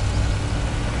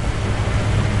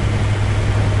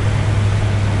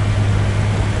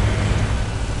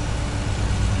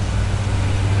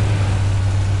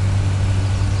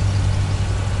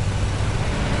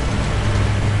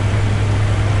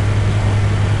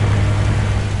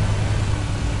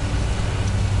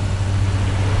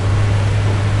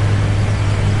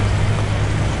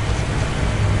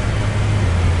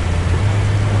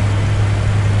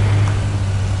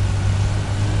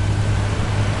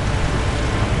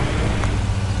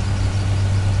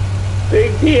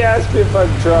 Big D asked me if I'm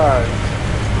drunk.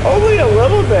 Only a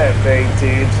little bit, Big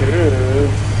D, too.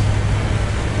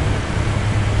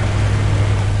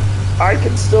 I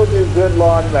can still do good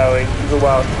lawn mowing even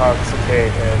while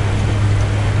intoxicated.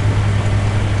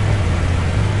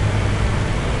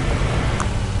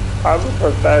 I'm a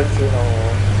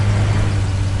professional.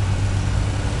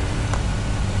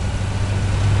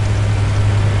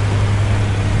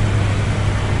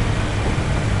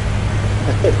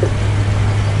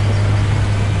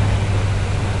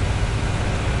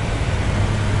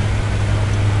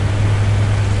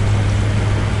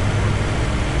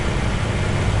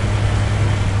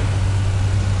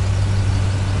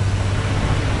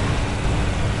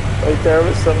 Right there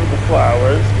with some of the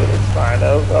flowers, but it's fine.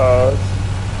 Oh gosh.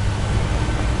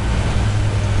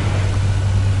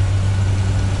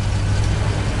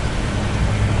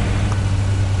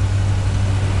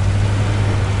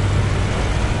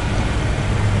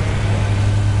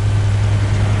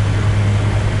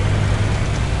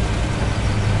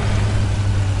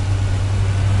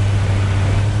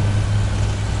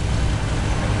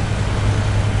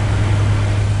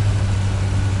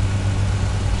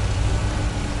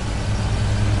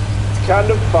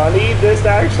 Kind of funny. This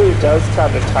actually does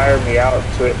kind of tire me out,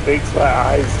 so it makes my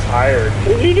eyes tired.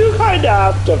 Because you do kind of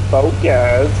have to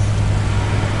focus,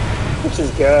 which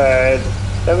is good.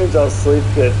 That means I'll sleep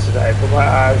good tonight, but my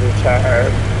eyes are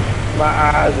tired. My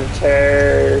eyes are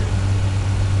tired.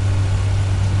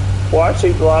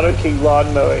 Watching Lotto King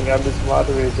lawn mowing, I'm just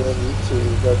moderating on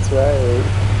YouTube. That's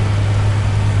right.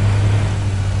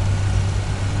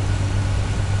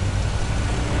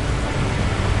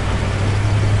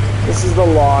 This is the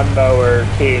Lawnmower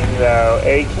King, though,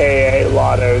 aka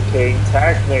Lotto King,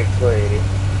 technically.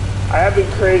 I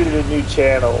haven't created a new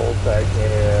channel, but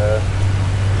yeah.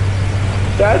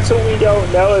 That's what we don't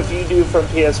know if you do from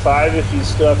PS5, if you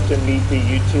still have to meet the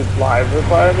YouTube live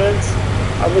requirements.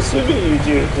 I'm assuming you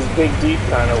do, because Big D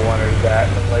kind of wanted that,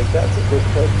 and I'm like, that's a good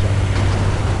question.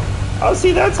 Oh,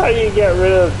 see, that's how you get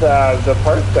rid of the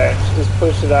park bench. Just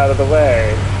push it out of the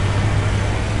way.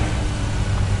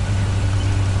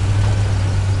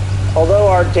 Although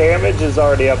our damage is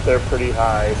already up there pretty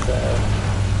high, so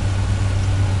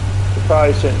we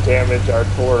probably shouldn't damage our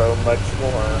Toro much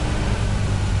more.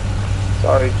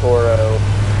 Sorry, Toro.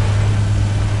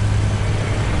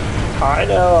 I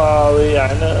know, Ollie,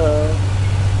 I know.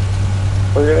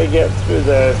 We're gonna get through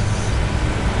this.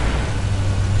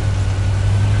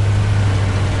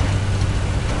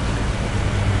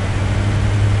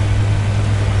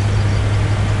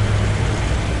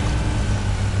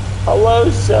 Hello,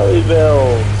 Shelly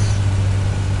Bills.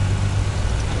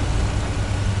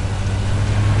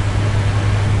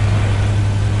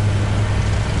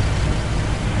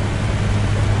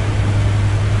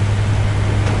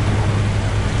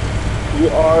 You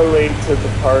are late to the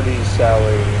party,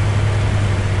 Shelly.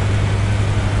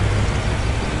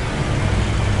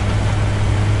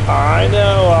 I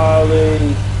know,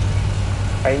 Ollie.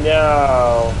 I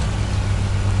know.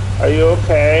 Are you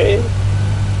okay?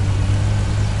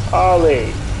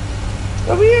 Ollie,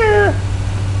 come here.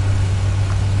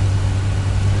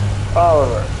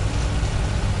 Oliver.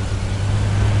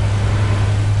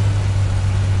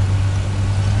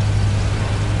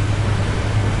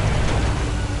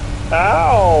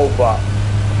 Ow!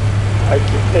 I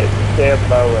keep hitting the damn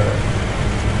mower.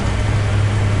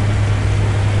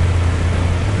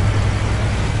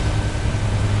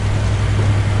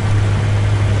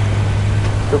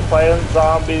 You're playing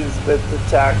zombies that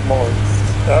attack moist.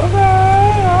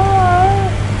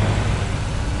 Alright.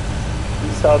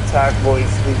 Use how attack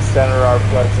moist we center our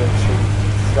pleasantry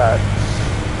such.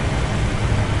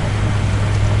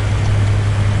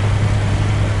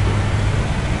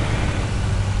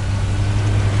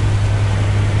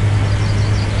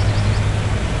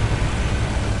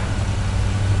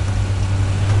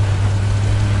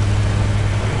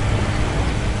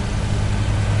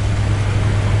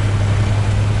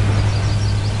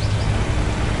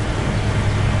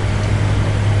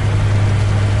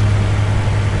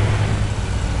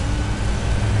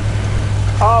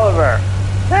 Oliver!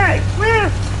 Hey, come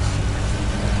here!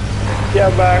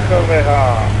 Get back over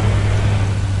here.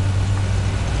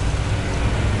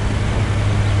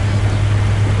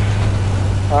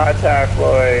 Attack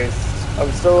Boys.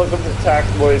 I'm still looking for Attack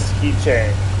Boys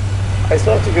keychain. I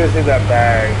still have to go through that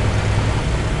bag.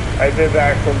 I've been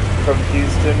back from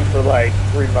Houston for like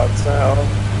 3 months now.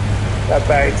 That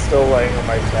bag's still laying on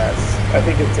my desk. I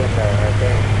think it's in there, I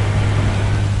think.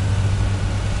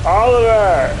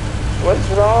 Oliver! What's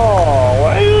wrong?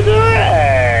 What are you doing?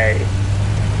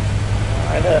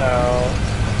 I know.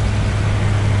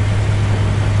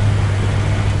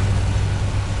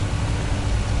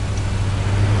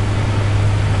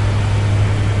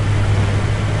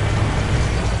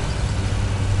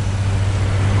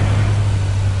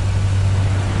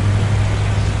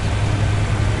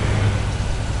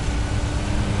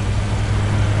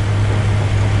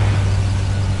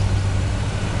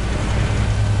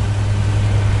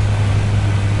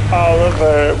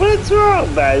 Oliver, what's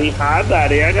wrong, buddy? Hi,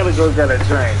 buddy. I gotta go get a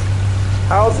drink.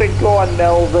 How's it going,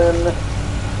 Melvin?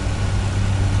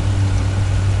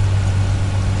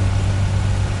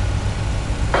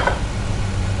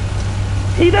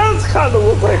 He does kind of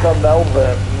look like a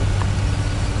Melvin,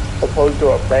 opposed to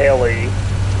a Bailey.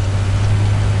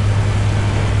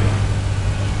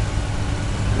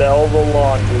 Mel the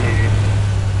laundry.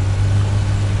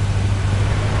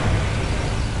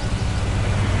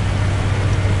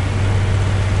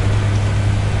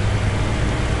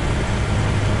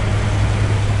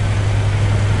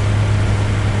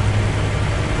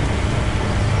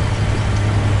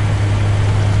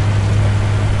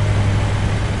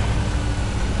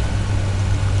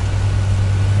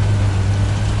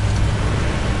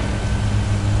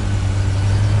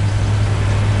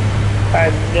 I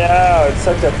know, it's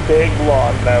such a big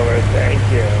lawnmower, thank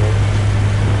you.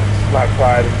 It's my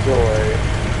pride and joy.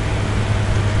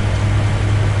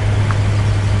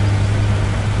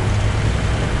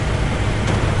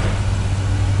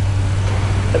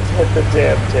 Let's hit the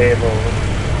damn table.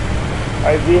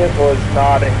 My vehicle is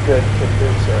not in good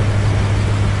condition.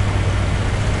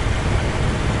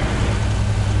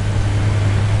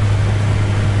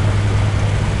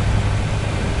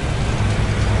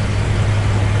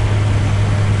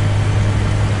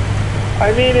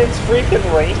 I mean, it's freaking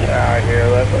raining out here.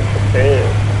 That's like the big.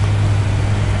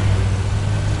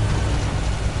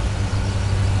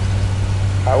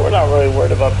 We're not really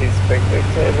worried about these picnic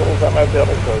tables. I might be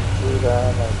able to go through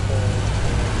them, I think.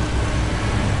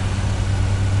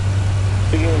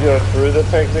 We can go through the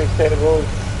picnic tables.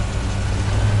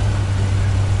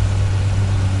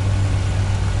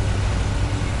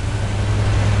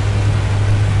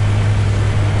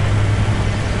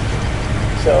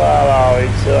 Chill out, Ollie,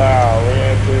 chill out. We're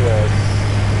gonna do this.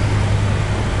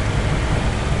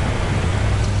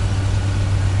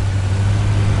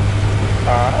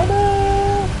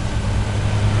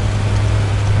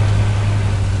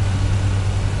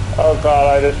 Oh god,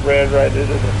 I just ran right into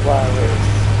the flowers.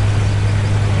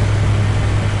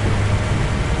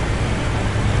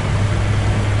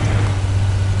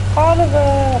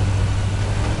 Oliver!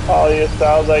 Oh, you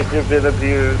sound like you've been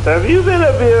abused. Have you been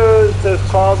abused? Has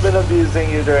Paul been abusing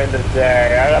you during the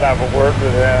day? I gotta have a word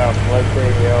with him. Let's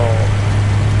say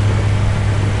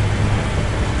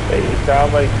hey, you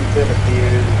sound like you've been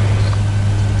abused.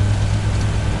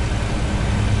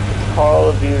 Is Paul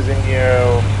abusing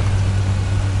you?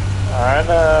 I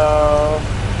know.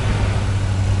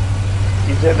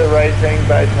 You did the right thing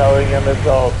by telling an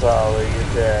adult, Ollie. You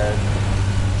did.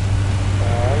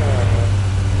 I know.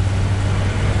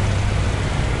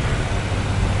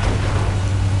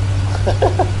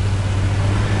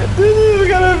 This is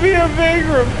gonna be a big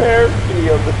repair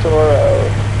fee on the Toro.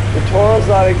 The Toro's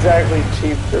not exactly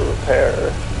cheap to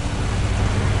repair.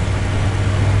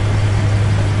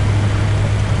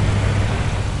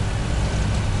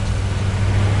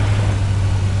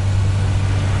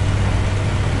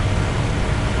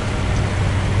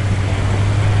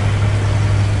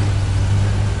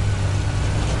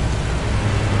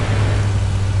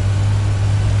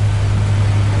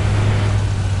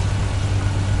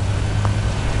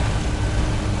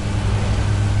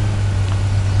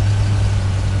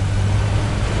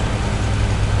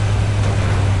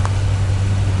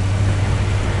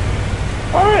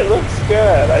 Alright, looks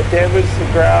good. I damaged the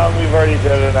ground. We've already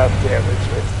done enough damage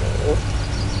with it.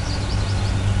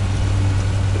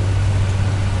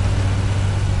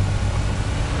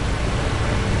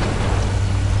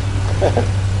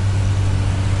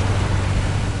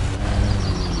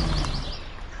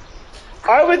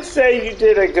 I would say you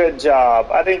did a good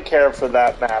job. I didn't care for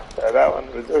that map though. That one,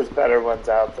 there's better ones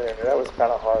out there. That was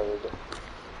kind of hard.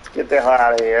 Get the hell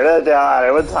out of here. Get the hell out of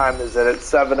here. What time is it?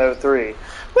 It's 7:03.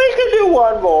 We can do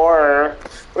one more.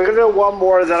 We're going to do one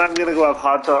more, then I'm going to go have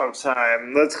hot dog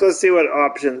time. Let's go see what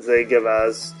options they give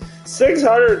us.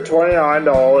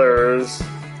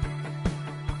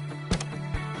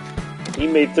 $629. He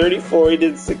made 34. He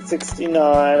did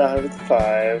 669.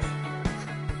 105.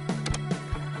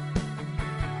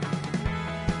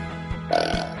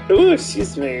 Ooh,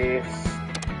 excuse me.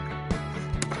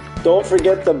 Don't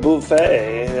forget the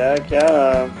buffet. Heck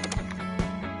yeah.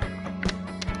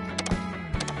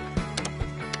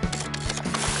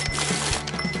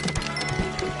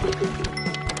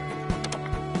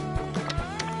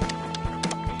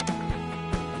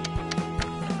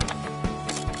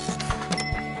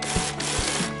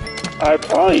 I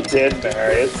probably did,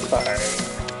 Mary. It's fine.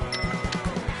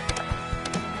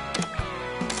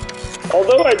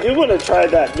 Although I do want to try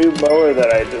that new mower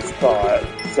that I just bought.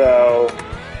 So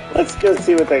let's go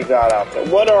see what they got out there.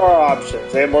 What are our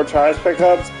options? They have more trash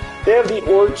pickups. They have the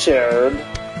orchard,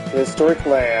 the historic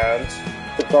land,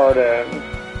 the garden,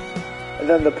 and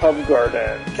then the pub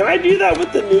garden. Can I do that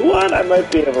with the new one? I might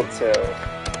be able to.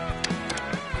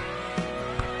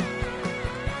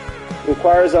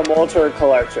 Requires a motor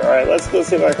collector. Alright, let's go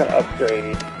see if I can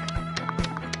upgrade.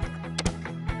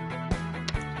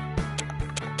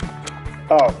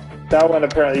 Oh, that one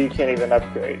apparently you can't even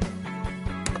upgrade.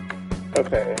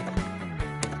 Okay.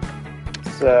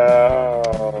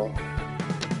 So...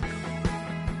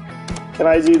 Can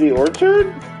I do the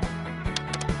orchard?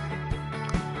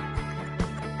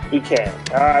 We can.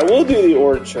 Alright, we'll do the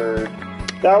orchard.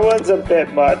 That one's a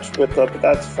bit much with the, but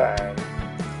that's fine.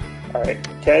 Alright,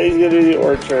 Caddy's gonna do the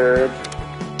orchard.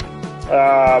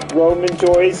 Roman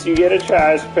Joyce, you get a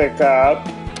trash pickup.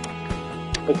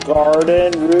 The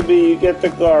garden, Ruby, you get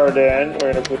the garden.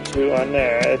 We're gonna put you on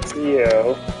there, it's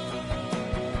you.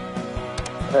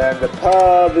 And the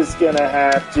pub is gonna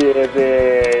have to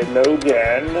be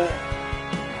Logan.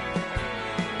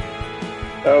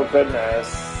 Oh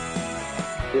goodness.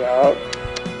 Yep.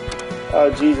 Oh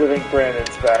geez, I think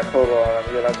Brandon's back. Hold on, I'm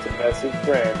gonna have to message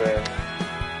Brandon.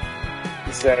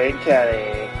 Say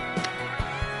Kenny.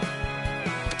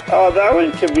 Oh, that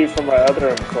one could be for my other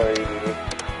employee.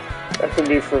 That could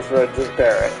be for just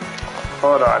Barrett.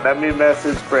 Hold on, let me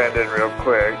message Brandon real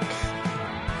quick.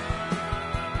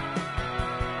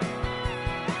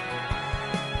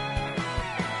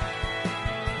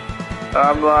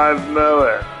 I'm live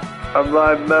mowing. I'm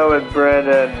live mowing,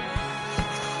 Brandon.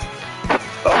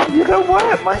 Oh, you know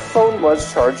what? My phone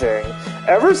was charging.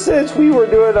 Ever since we were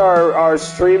doing our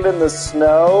stream in the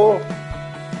snow,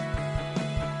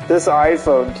 this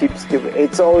iPhone keeps giving,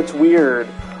 it's weird.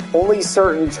 Only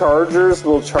certain chargers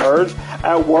will charge.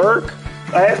 At work,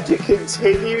 I have to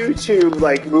continue to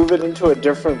like move it into a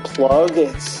different plug.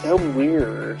 It's so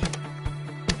weird.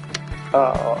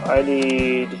 Oh, I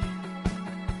need...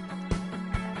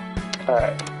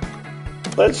 Alright.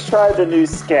 Let's try the new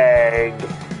Skag.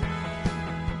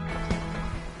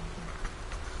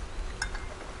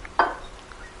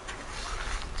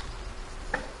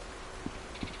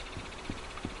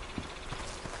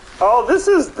 Oh, this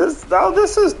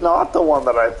is not the one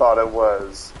that I thought it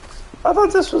was. I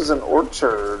thought this was an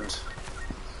orchard.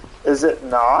 Is it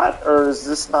not? Or is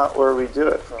this not where we do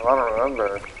it from? I don't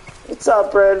remember. What's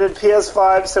up, Brandon?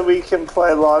 PS5 so we can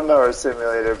play Lawnmower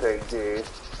Simulator, Big D.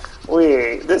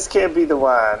 Wait, this can't be the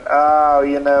one. Oh,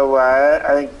 you know what?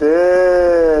 I think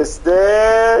this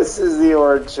is the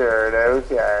orchard.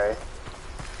 Okay.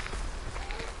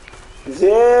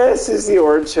 This is the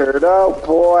orchard. Oh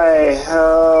boy.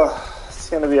 Oh, it's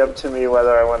gonna be up to me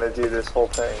whether I want to do this whole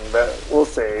thing, but we'll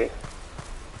see.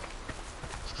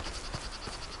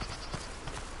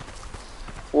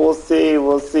 we'll see.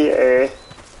 We'll see, eh?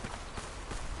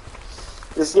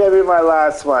 This is gonna be my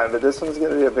last one, but this one's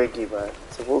gonna be a biggie one.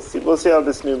 So we'll see. We'll see how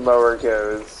this new mower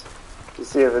goes to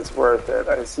see if it's worth it.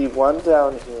 I see one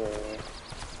down here.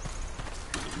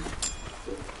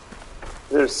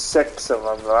 There's 6 of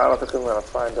them, though. I don't think I'm gonna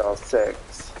find all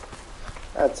 6.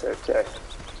 That's okay.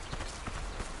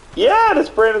 Yeah, it's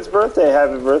Brandon's birthday.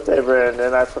 Happy birthday,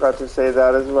 Brandon. I forgot to say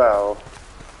that as well.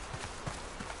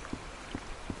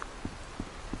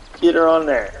 Get her on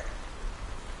there.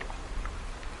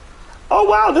 Oh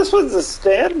wow, this one's a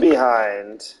stand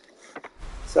behind.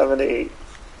 78.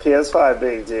 PS5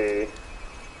 Big D.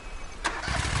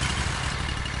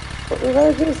 What did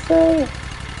I just say?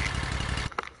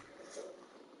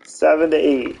 7 to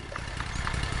 8.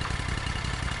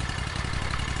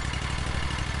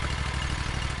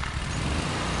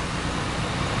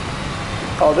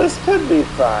 Oh, this could be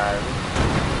fun.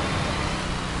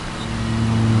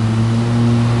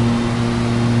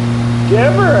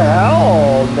 Give her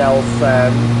hell,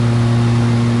 Nelson.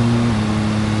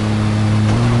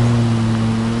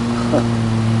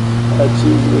 Oh,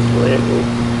 Jesus, lady.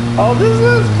 Oh, this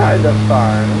is kind of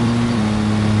fun.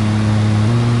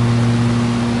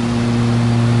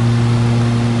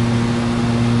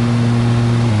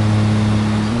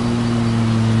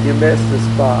 You missed the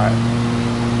spot.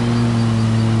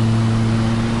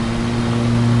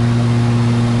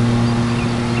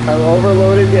 I'm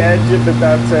overloading the engine, but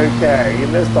that's okay. You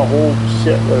missed a whole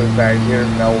shitload back here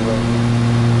in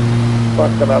Melbourne.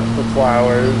 Fucking up the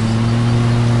flowers.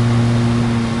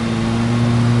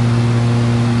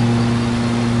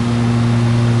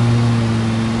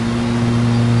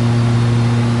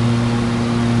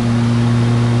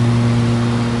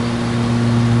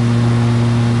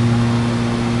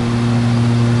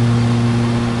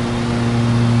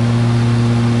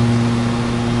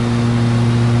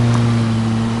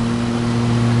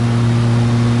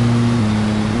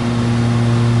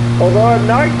 Although I'm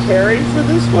not caring for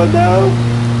this one though,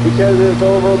 because it's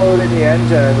overloading the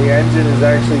engine, and the engine is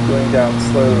actually going down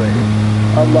slowly,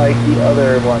 unlike the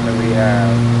other one that we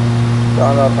have. So I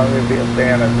don't know if I'm going to be a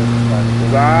fan of this one,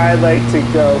 because I like to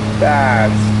go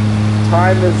fast.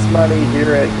 Time is money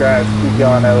here at Grass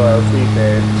Beacon LLC,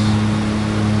 bitch.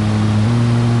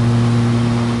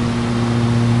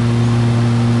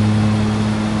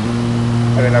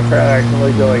 I mean, apparently I can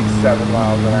only go like 7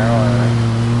 miles an hour.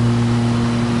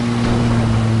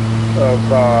 Oh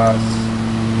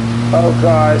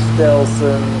gosh,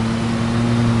 Delson.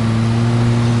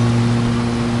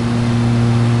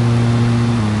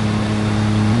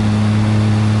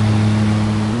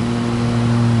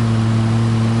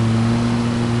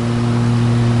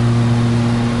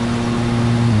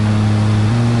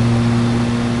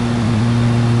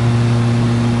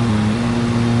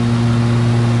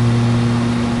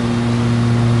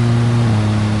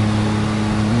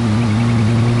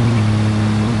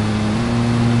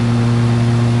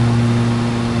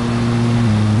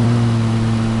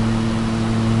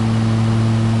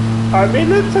 I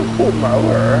mean, it's a cool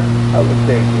mower. I would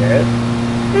think it.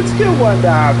 It's a good one to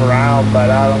have around, but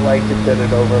I don't like it that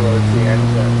it overloads the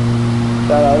engine.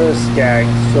 That other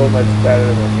Skag's so much better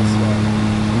than this one.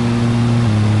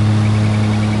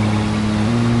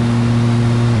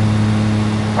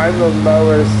 I'm a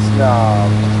mower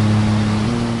snob.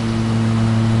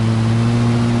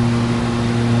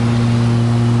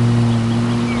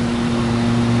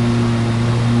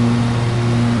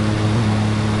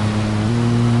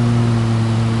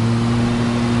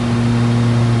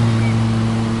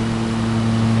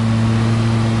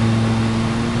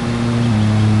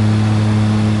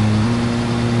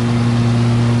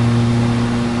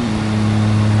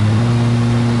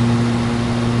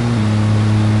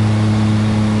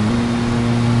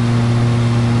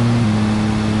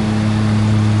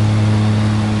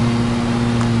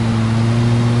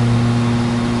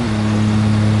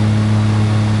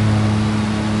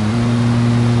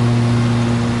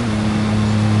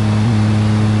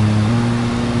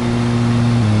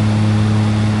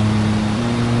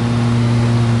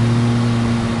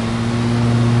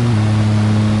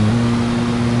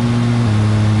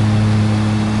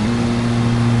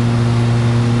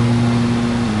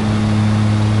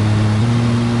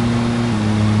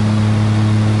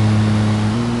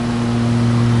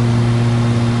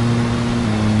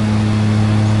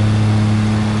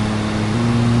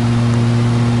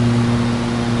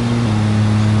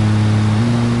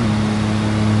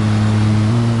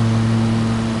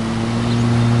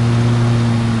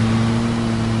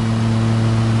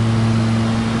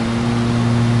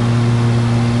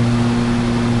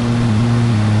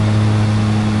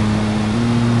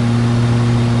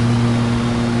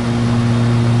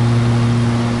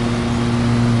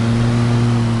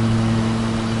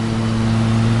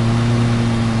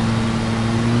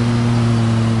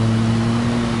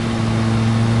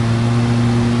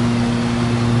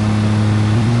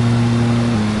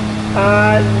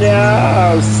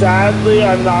 So sadly,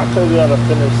 I'm not going to be able to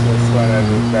finish this one,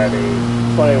 everybody.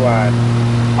 21.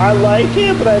 I like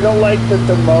it, but I don't like that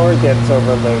the mower gets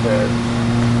overloaded.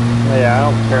 Yeah,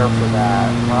 I don't care for that.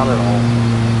 Not at all.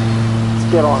 Let's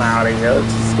get on out of here.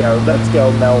 Let's just go. Let's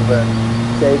go, Melvin.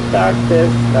 Take back this,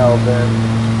 Melvin.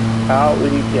 Out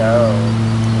we go.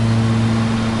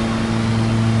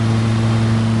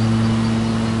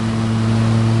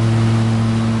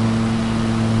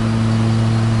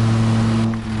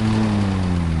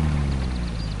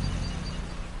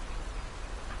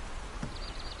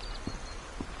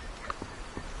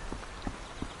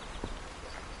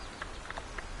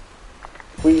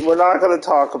 We're not going to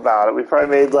talk about it. We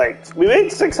probably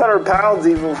made 600 pounds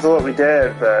even with what we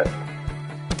did, but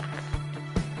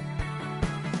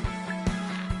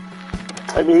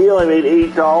I mean, he only made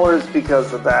 $8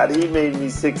 because of that. He made me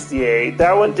 68.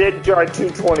 That one did draw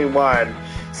 221.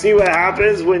 See what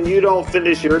happens when you don't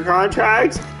finish your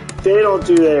contracts? They don't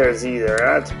do theirs either.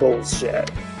 That's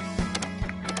bullshit.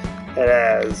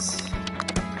 It is.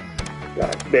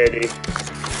 God, Betty.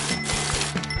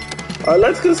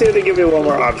 Let's go see if they give me one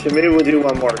more option. Maybe we'll do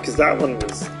one more, because that one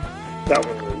was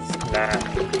nah.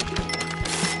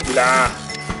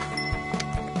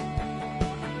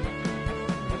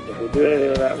 If we do anything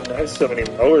with that one, there's so many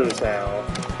mowers now.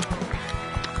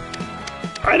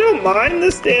 I don't mind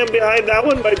the stand behind. That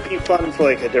one might be fun for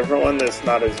like a different one that's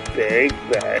not as big,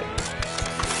 but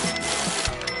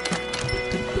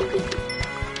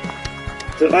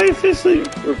did I officially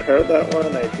repair that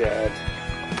one? I did.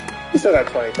 We still got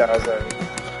 20,000.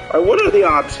 Alright, what are the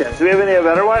options? Do we have any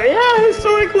better one? Yeah,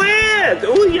 historic lands!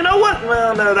 Oh, you know what?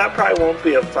 Well, no, that probably won't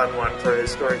be a fun one for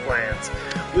historic lands.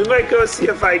 We might go see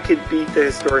if I could beat the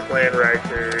historic land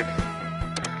record.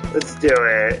 Let's do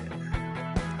it.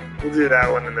 We'll do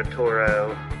that one in the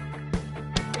Toro.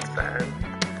 That's fun.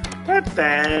 That's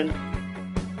fun.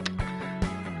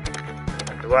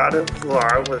 Go out of the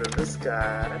floor within this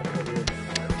guy.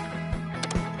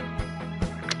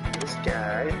 This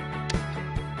guy.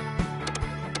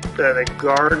 Then a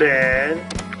garden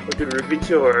with the Ruby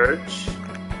George.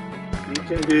 You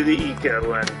can do the eco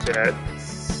one, Ted.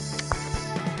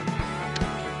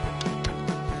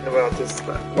 How about this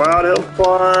one? Wild Hill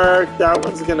Park. That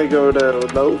one's gonna go to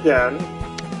Logan.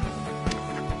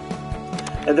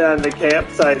 And then the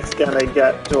campsite's gonna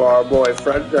get to our boy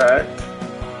Frederick.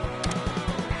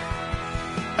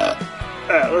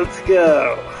 Alright, let's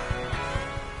go.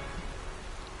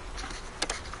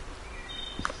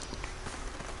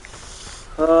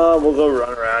 We'll go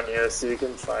run around here, see if we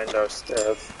can find our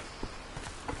stuff.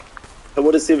 I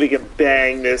want to see if we can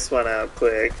bang this one out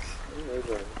quick.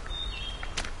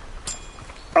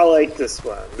 I like this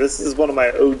one. This is one of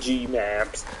my OG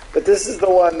maps. But this is the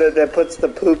one that puts the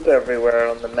poop everywhere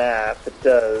on the map. It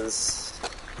does.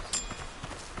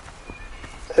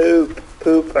 Poop.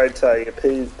 Poop, I tell you.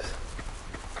 Poop.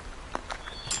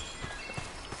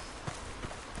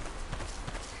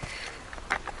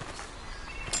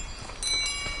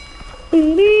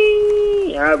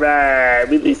 Alright,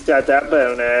 we at least got that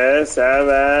bonus.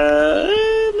 Alright.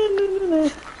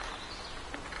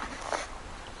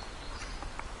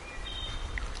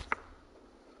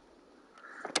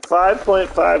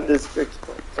 5.5 to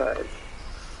 6.5.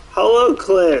 Hello,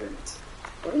 Clint.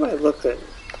 Where am I looking?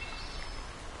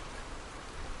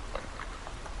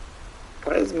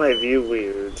 Why is my view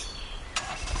weird?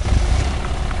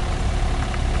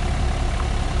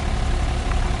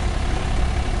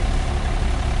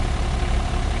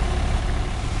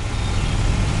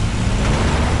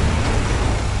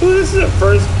 Ooh, this is a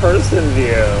first-person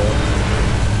view.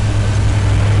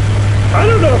 I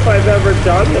don't know if I've ever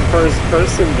done the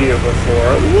first-person view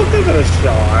before. We'll give it a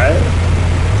shot.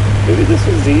 Maybe this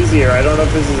one's easier. I don't know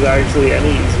if this is actually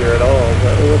any easier at all,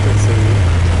 but we'll look and see.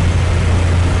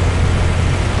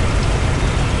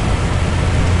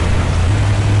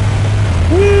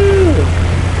 Woo!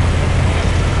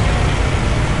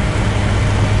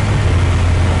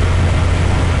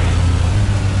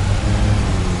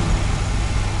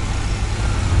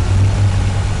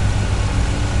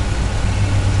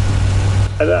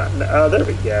 Oh, there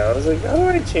we go. I was like, how do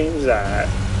I change that?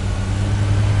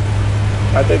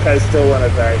 I think I still want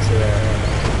it back to there.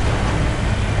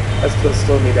 That's supposed to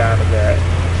slow me down a bit.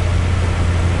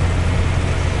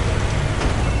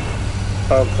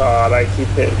 Oh god, I keep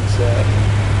hitting shit.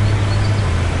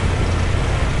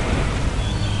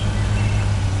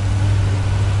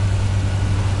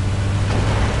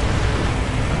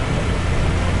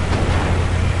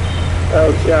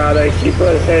 Oh god, I keep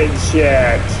on hitting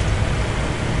shit.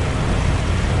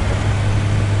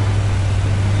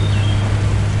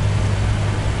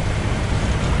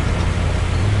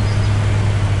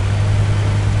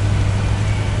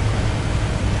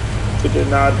 We did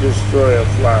not destroy a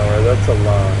flower. That's a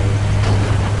lie.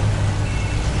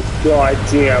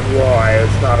 Goddamn lie.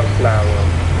 It's not a flower.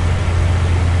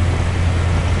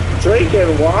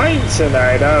 Drinking wine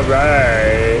tonight. All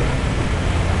right.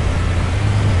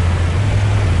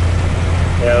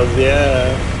 Hell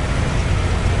yeah.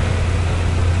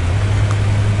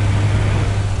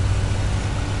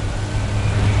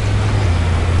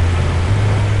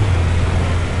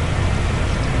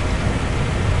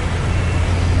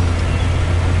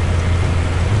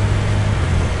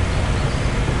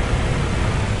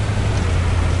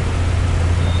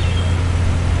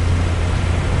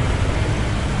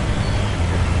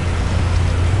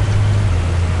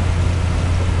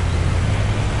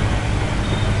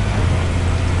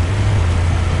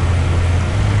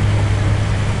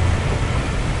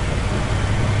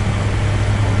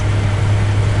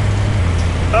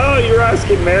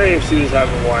 Asking Mary if she was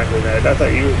having wine tonight. I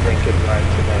thought you were drinking wine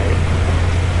tonight.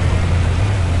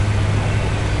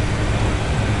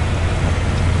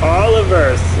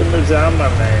 Oliver, simmer down, my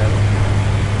man.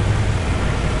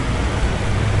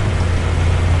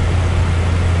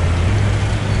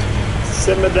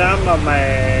 Simmer down, my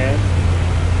man.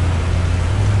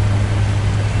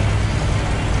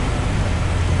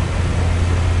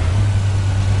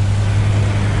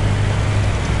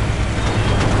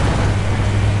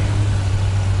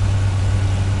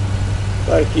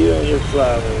 Like you and your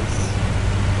flowers.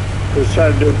 We're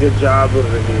trying to do a good job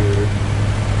over here.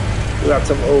 We got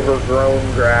some overgrown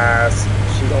grass.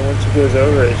 Once she goes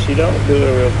over it, she don't do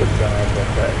a real good job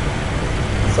with it.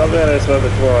 Something that I said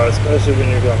before, especially when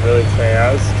you're going really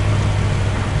fast,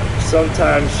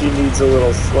 sometimes she needs a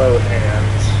little slow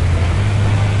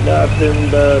hand. Nothing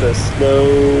but a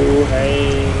slow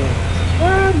hand.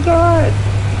 Oh God!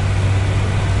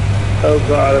 Oh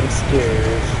God, I'm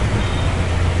scared.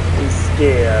 I'm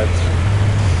scared.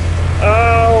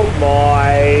 Oh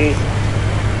my.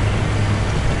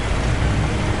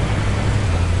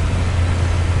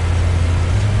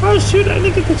 Oh shoot, I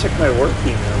didn't get to check my work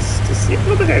emails to see. I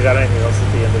don't think I got anything else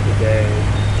at the end of the day.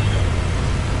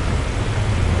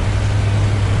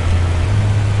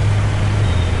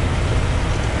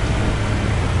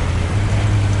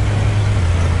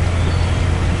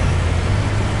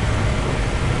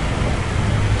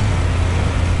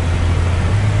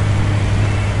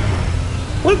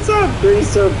 What's up,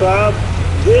 Greaser Bob?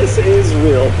 This is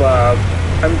real Bob.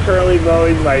 I'm currently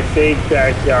mowing my fake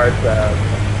backyard, Bob.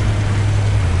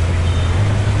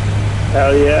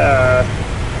 Hell yeah.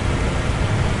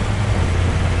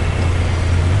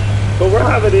 But we're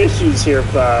having issues here,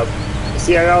 Bob.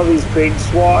 See, I got all these big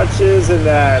swatches, and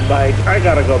then, like, I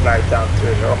gotta go back down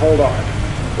through here. Hold on.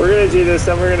 We're gonna do this,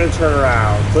 then we're gonna turn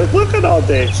around. Like, look at all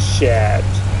this shit.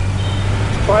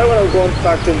 Probably when I'm going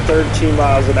fucking 13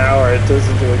 miles an hour, it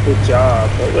doesn't do a good job.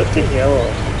 But what the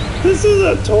hell? This is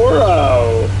a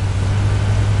Toro.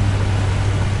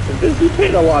 You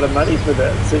paid a lot of money for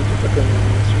this. You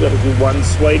gotta do one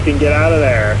swipe and get out of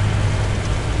there.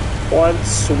 One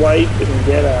swipe and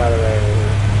get out of there.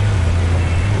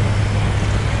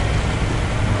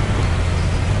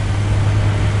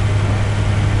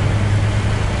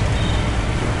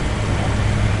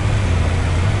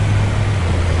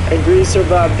 And Greaser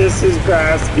Bob, this is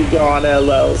Grass Be Gone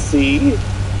LLC.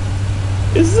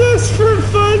 Is this for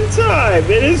fun time?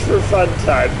 It is for fun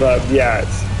time, Bob,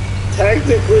 yes.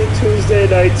 Technically, Tuesday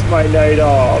night's my night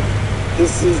off.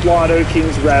 This is Lotto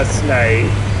King's rest night.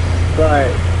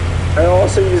 But I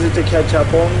also use it to catch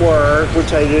up on work,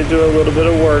 which I did do a little bit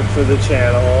of work for the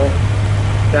channel.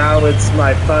 Now it's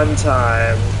my fun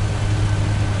time.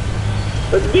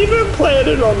 But we've been playing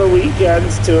it on the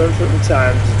weekends too, and from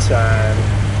time to time.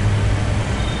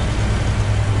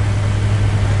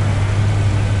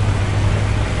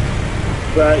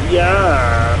 But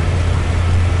yeah.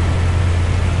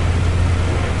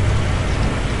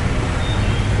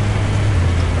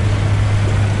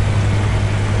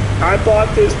 I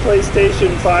bought this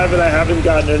PlayStation 5 and I haven't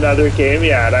gotten another game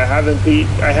yet. I haven't beat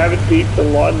the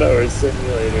Lawnmower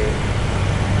Simulator.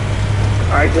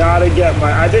 I gotta get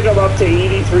I think I'm up to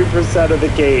 83% of the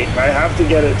game. I have to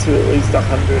get it to at least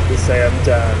 100 to say I'm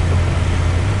done.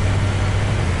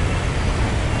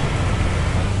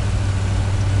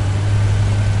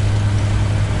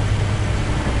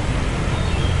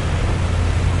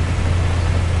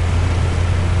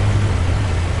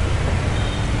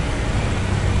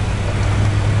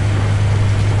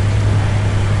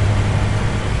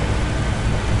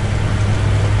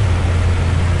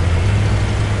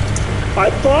 I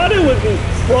thought it would be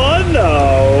fun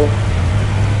though,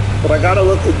 but I gotta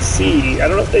look and see. I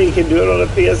don't know if they can do it on a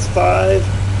PS5. I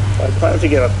probably have to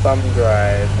get a thumb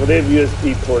drive. Well, they have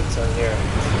USB ports on here.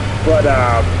 But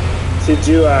to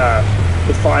do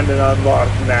to find an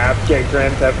unlocked map, get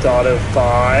Grand Theft Auto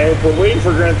 5. We're waiting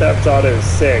for Grand Theft Auto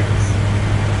 6.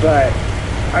 But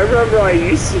I remember I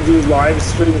used to do live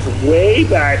streams way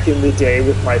back in the day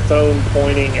with my phone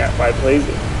pointing at my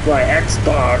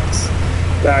Xbox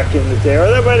back in the day, or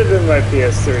that might have been my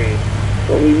PS3.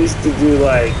 But we used to do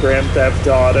like Grand Theft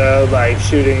Auto, like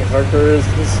shooting hookers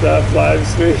and stuff, live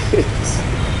streams,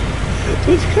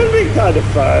 which could be kind of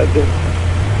fun.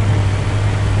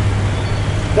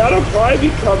 That'll probably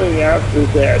be coming after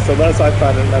this, unless I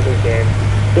find another game.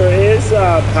 There is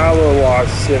a Power Wash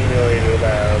Simulator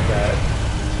though, that,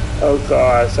 oh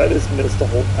gosh, I just missed the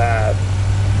whole path.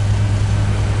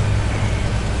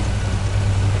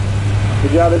 We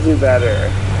gotta do better.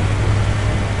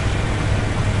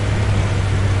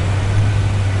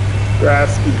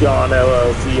 Grass Be Gone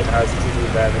LLC has to do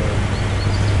better.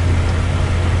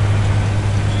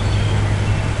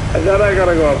 And then I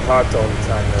gotta go up hot all the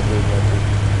time, everybody.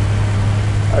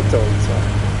 I told you so.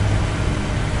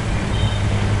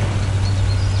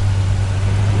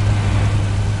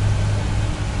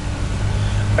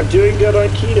 I'm doing good on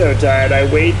keto diet. I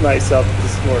weighed myself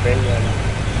this morning,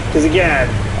 because again,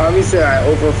 obviously I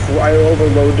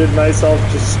overloaded myself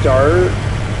to start.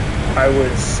 I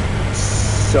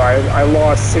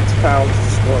lost 6 pounds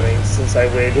this morning since I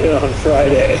weighed in on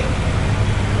Friday.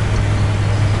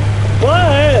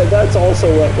 But that's also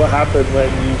what will happen when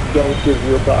you don't give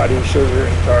your body sugar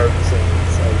and carbs, and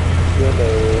it's like,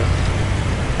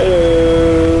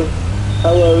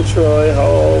 hello Troy,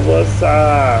 what's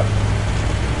up?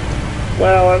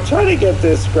 Well, I'm trying to get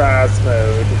this grass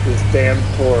mowed, this damn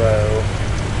Toro.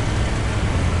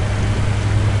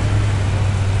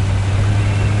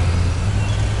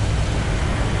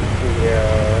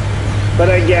 Yeah. But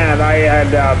again, I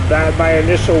had my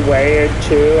initial weigh-in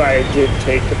too. I didn't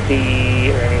take a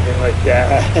pee or anything like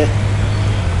that.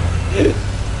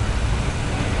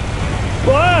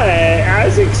 But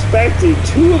as expected,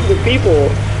 two of the people,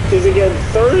 because again,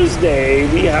 Thursday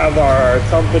we have our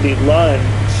company lunch.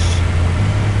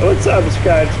 What's up,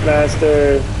 Scratch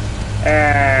Master?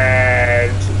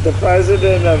 And the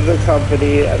president of the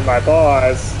company and my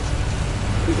boss,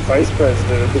 the vice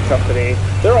president of the company,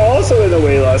 they're also in the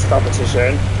weight loss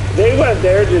competition. They went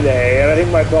there today, and I think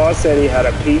my boss said he had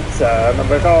a pizza, and I'm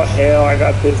like, oh hell, I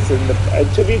got this in the...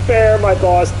 And to be fair, my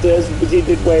boss he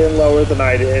did weigh in lower than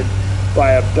I did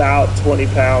by about 20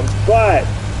 pounds, but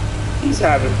he's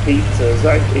having pizzas.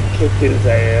 I could kick his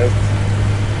ass.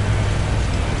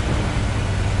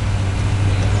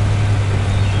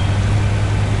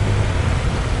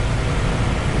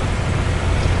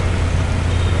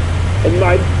 And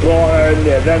my boss, and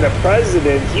then the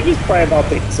president, he was probably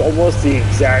about almost the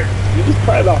exact, he was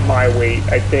probably about my weight,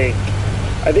 I think.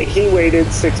 I think he weighed in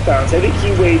 6 pounds. I think he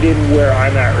weighed in where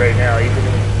I'm at right now, even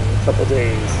in a couple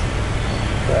days.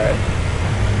 But,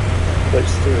 push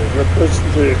through. We're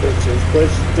pushing through, bitches.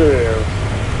 Push through.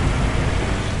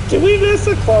 Did we miss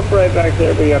a clump right back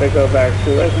there we gotta go back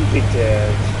through? I think we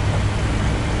did.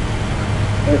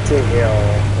 That's a hill.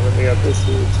 And then we got this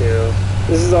here too.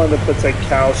 This is the one that puts like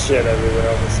cow shit everywhere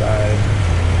on the side.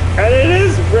 And it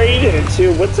is raining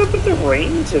too. What's up with the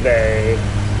rain today?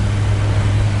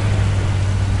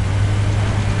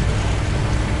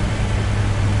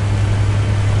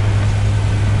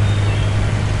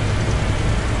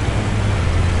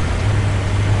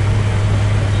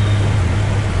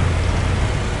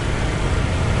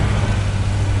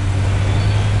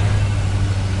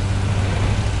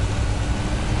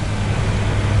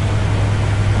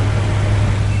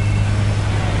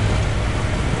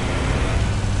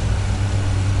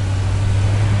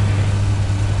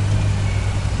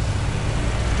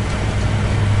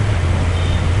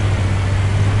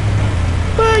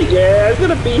 Yeah, I'm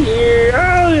gonna be here.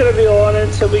 I'm gonna be on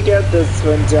until we get this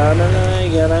one done, and then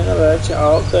again, I'm gonna let you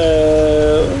all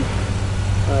go.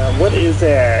 What is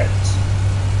it?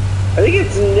 I think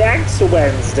it's next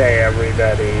Wednesday,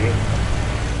 everybody.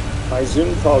 My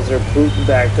Zoom calls are booting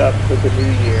back up for the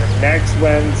new year. Next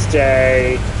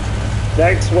Wednesday,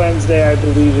 I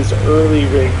believe, is early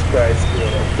rigged price deal.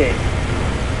 Okay.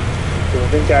 I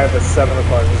think I have a 7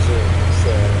 o'clock Zoom,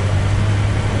 so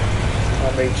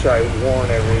I'll make sure I warn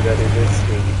everybody this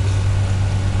week.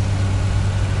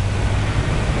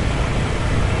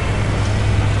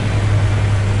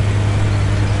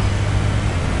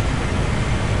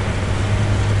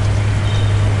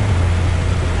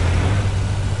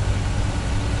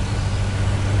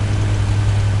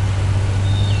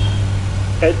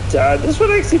 This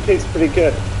one actually picks pretty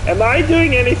good. Am I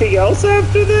doing anything else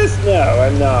after this? No,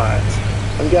 I'm not.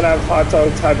 I'm gonna have hot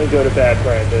dog time and go to bed,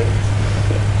 Brandon.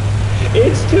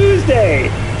 It's Tuesday.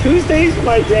 Tuesday's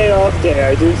my day off day.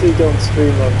 I usually don't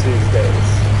stream on Tuesdays.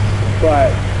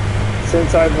 But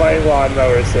since I'm playing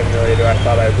Lawnmower Simulator, I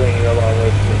thought I'd bring you along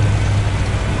with me.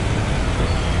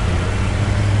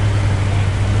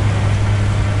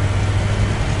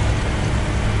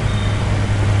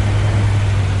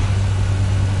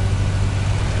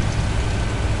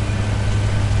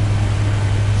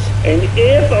 And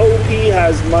if OP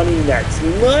has money next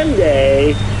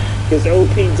Monday, because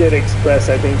OP did express,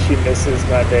 I think she misses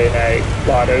Monday Night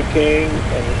Lotto King,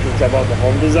 and he's about the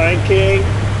Home Design King.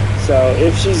 So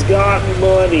if she's got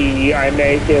money, I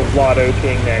may give Lotto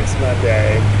King next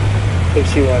Monday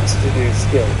if she wants to do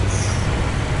skills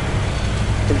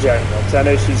in general. Because I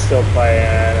know she's still playing,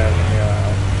 and you know.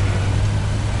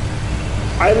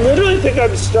 I literally think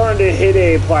I'm starting to hit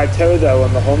a plateau though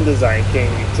on the Home Design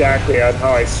King, exactly on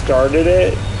how I started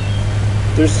it.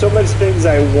 There's so much things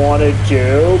I want to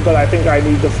do, but I think I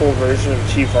need the full version of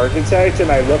Chief Architect, and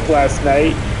I looked last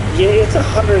night, yeah, it's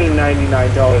 $199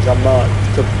 a month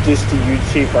just to use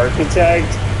Chief Architect.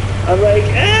 I'm like,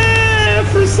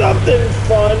 for something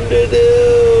fun to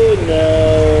do,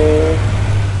 no.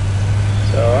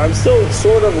 So I'm still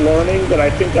sort of learning, but I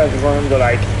think I've learned what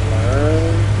I can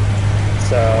learn.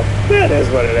 So that is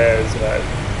what it is, but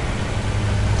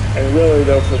and really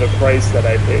though, for the price that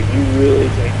I paid, you really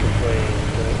can't complain.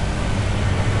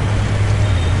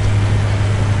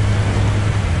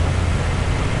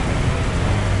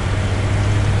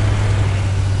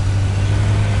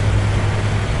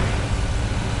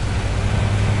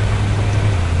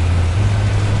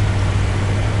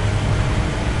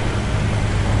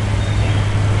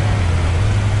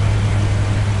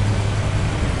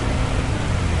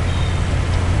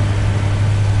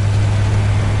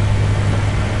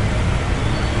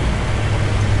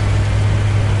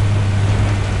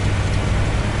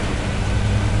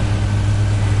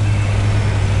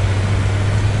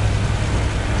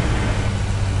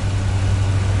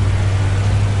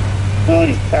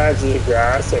 These patches of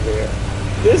grass everywhere.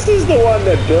 This is the one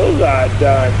that Bill got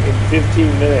done in 15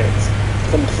 minutes.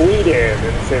 Completed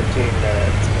in 15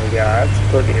 minutes. Yeah, that's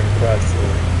pretty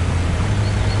impressive.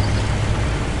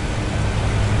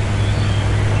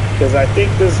 Because I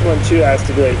think this one too has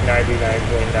to be like 99.9.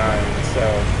 So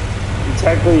you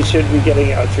technically should be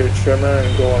getting out your trimmer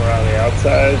and going around the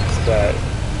outsides, but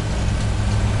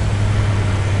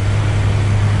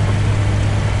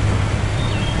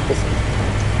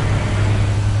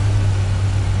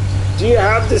do you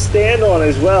have to stand on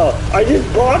as well? I just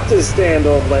bought the stand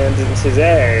on Landon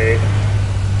today.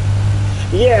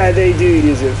 Yeah, they do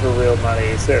use it for real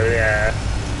money, so yeah.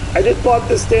 I just bought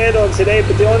the stand on today,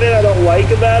 but the only thing I don't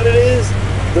like about it is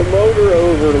the motor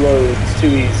overloads too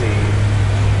easy.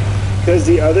 Because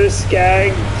the other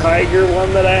Skag Tiger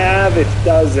one that I have, it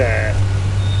doesn't.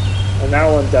 And that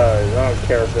one does. I don't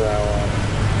care for that one.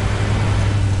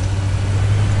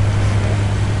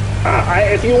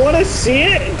 If you want to see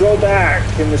it, go back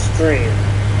in the stream.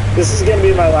 This is going to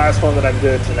be my last one that I'm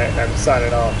doing tonight, and I'm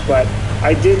signing off. But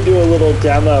I did do a little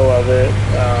demo of it.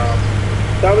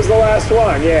 That was the last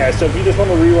one, yeah. So if you just want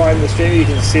to rewind the stream, you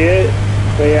can see it.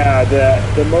 But yeah,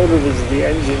 the motor the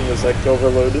engine was like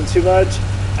overloading too much.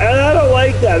 And I don't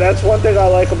like that. That's one thing I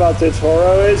like about the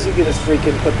Toro is you can just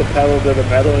freaking put the pedal to the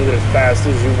metal and go as fast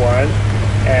as you want.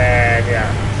 And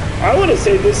yeah. I want to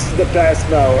say this is the best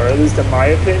mower, at least in my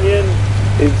opinion.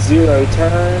 It's zero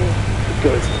turn, it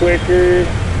goes quicker.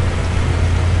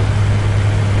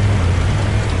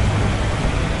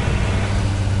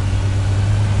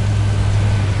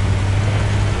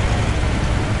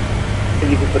 And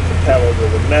you can put the pedal to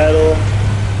the metal.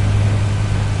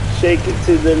 Shake it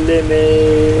to the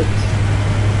limit.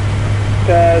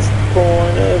 Past the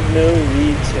point of no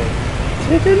return.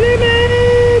 To the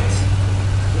limit!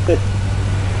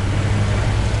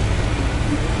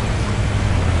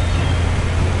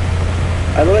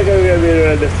 I don't think I'm going to be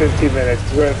around the 15 minutes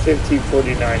because we're at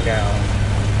 15:49 now.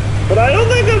 But I don't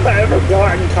think I've ever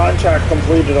gotten contract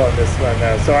completed on this one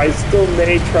though, so I still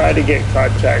may try to get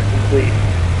contract complete.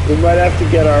 We might have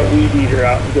to get our weed eater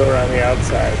out and go around the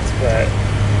outsides, but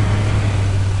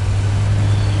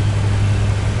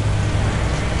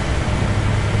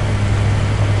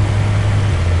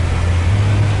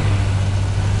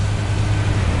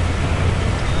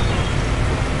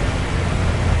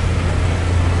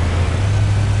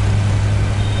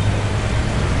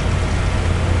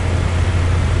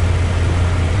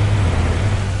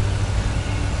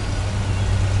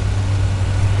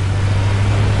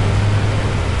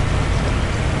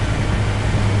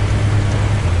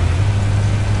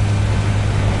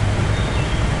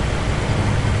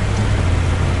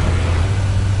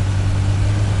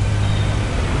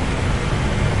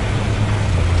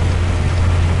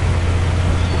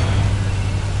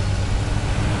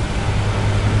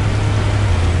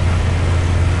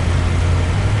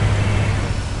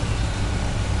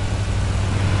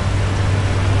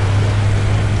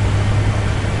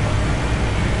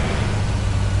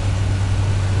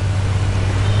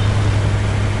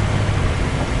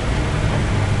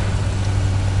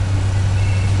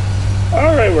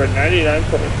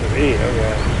 99.3,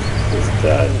 okay. It's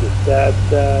done, get that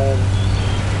done.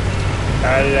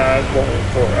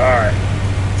 99.4, alright.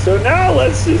 So now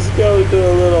let's just go do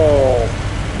a little...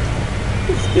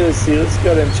 Let's go see, let's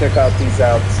go ahead and check out these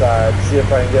outside, see if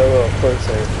I can get a little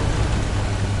closer.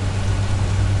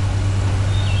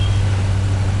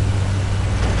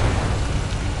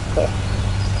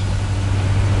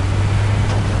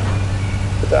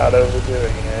 Without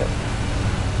overdoing it.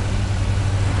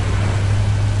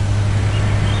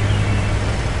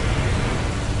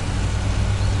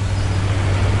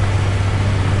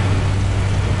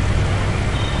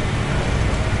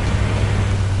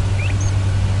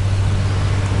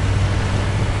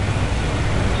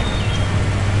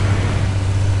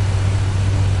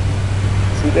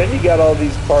 See, then you got all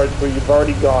these parts where you've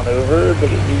already gone over, but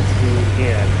it needs to be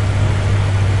again.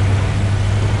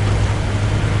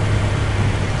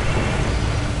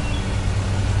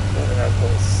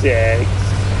 Six.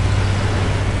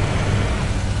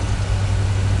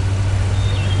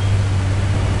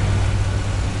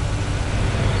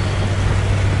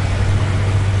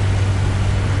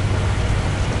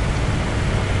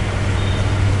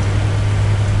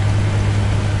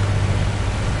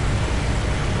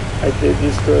 I did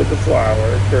destroy the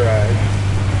flower, correct.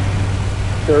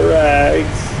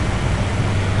 Correct.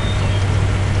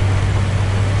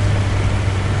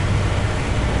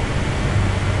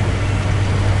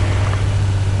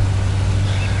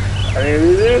 I mean,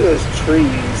 these are those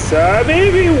trees.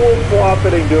 Maybe we'll flop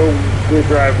it and go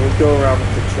around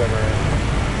with the trimmer.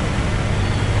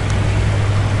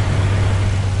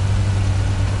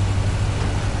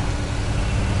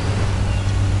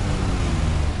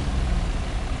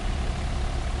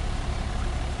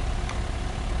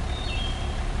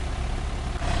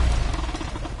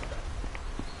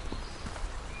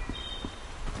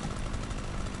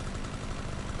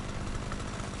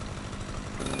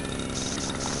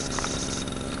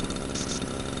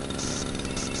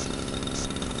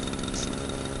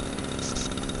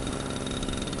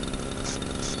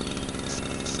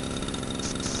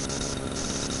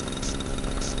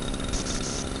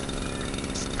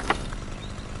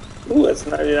 Ooh, that's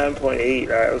 99.8.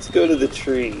 Alright, let's go to the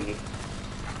tree.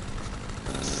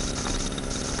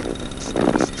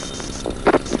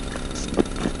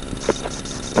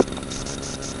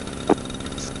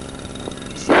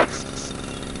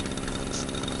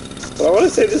 But I want to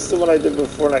say this is the one I did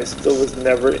before and I still was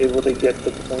never able to get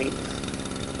the point.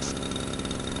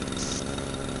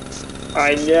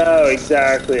 I know,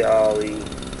 exactly, Ollie.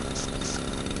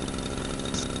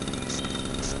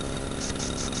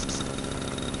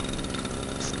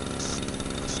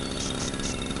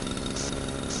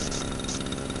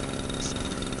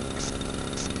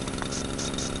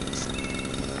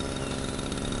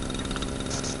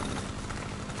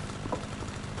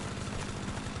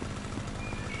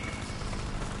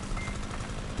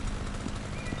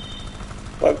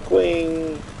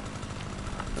 Buckwing.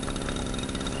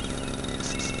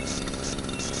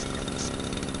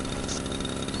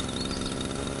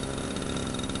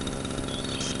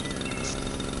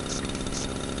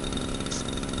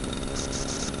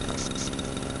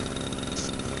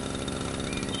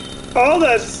 Oh,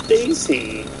 that's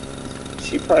Stacy.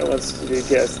 She probably wants to do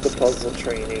guess the puzzle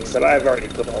training, but I've already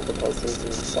put all the puzzles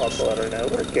in, so I'll let her know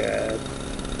we're good.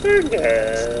 We're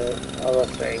good. I'll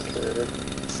thank her.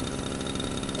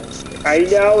 I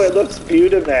know, it looks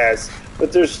beautimous,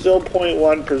 but there's still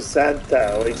 0.1%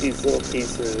 though, like these little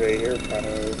pieces right here,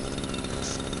 probably.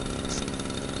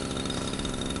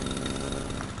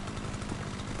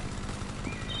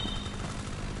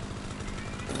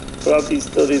 What about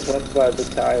these ones by the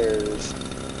tires?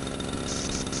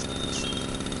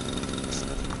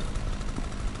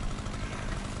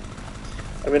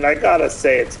 I mean, I gotta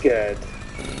say it's good.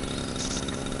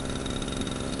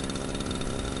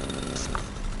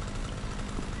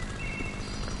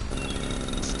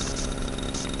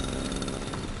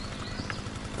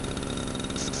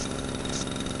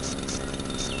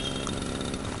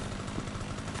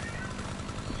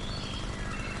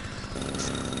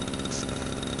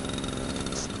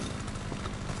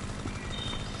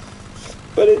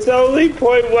 But it's only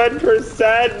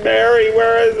 0.1%, Mary.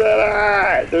 Where is it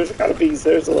at? There's gotta be.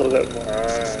 There's a little bit more.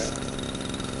 Right.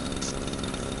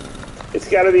 It's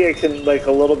gotta be like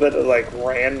a little bit of like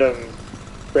random.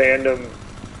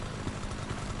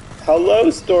 Hello,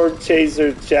 Storm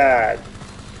Chaser Chad.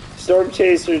 Storm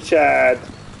Chaser Chad.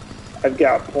 I've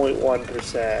got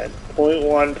 0.1%.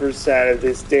 0.1% of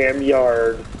this damn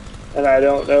yard, and I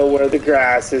don't know where the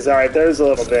grass is. All right, there's a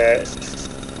little bit.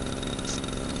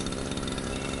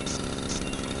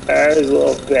 There's a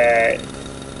little bit.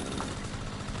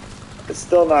 It's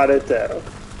still not it though.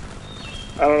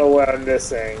 I don't know what I'm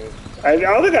missing. I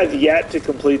don't think I've yet to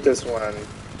complete this one.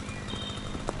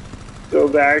 Go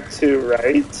back to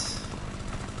right.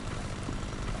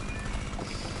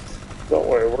 Don't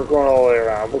worry, we're going all the way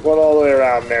around. We're going all the way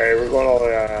around, Mary. We're going all the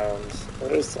way around.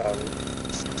 There's some.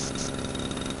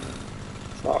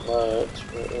 It's not much,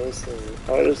 but there's some.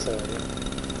 Oh, there's some.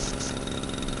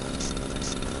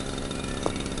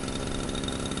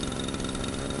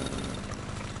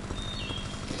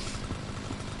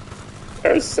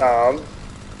 There's some.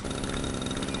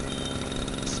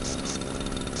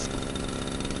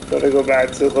 Gotta go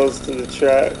back too close to the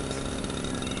track.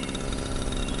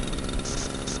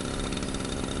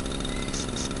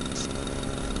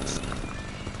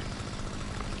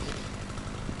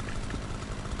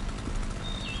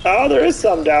 Oh, there is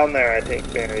some down there, I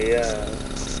think, Mary, yeah.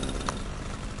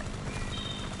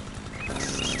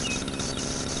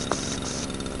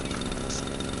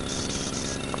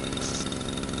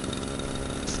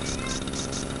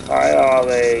 Hi,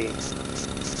 Ollie.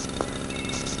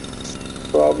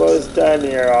 We're almost done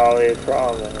here, Ollie, I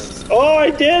promise. Oh, I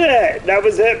did it! That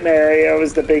was it, Mary. That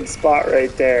was the big spot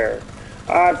right there.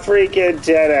 I freaking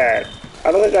did it.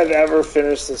 I don't think I've ever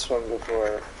finished this one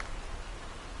before.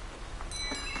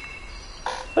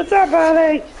 What's up,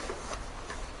 buddy?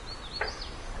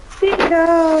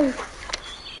 Bingo!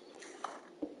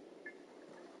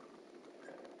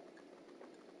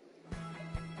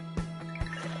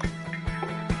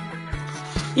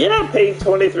 Yeah, paid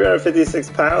 2,356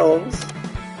 pounds.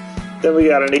 Then we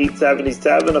got an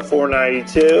 877, a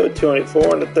 492,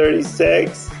 224, and a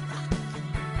 36.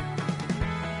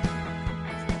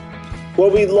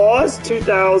 Well, we lost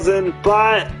 2,000,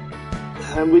 but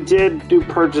we did do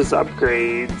purchase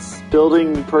upgrades.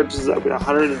 Building purchase up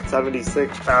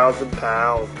 176,000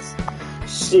 pounds.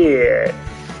 Shit.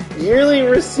 Yearly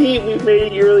receipt, we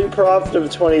made a yearly profit of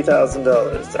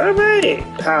 $20,000. Alright,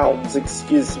 pounds,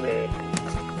 excuse me.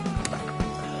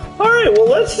 Alright, well,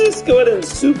 let's just go ahead and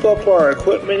soup up our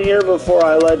equipment here before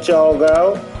I let y'all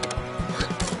go.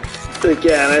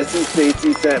 Again, I see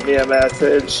Stacy sent me a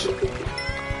message.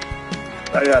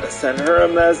 I gotta send her a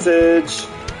message.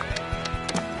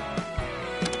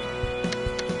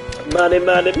 Money,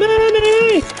 money,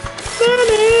 money!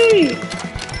 Money!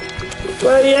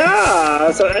 But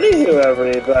yeah, so anywho,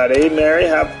 everybody, Mary,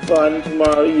 have fun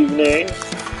tomorrow evening.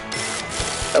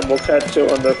 And we'll catch you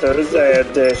on the Thursday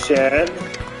edition.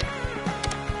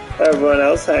 Everyone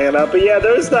else hanging out. But yeah,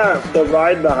 there's the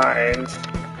ride behind.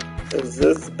 Is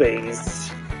this base?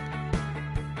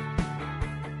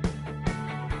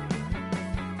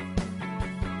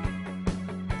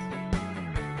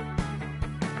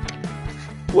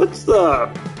 What's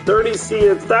the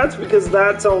 30C? That's because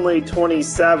that's only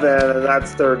 27 and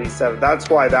that's 37. That's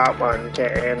why that one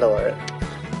can't handle it.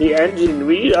 The engine,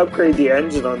 we need to upgrade the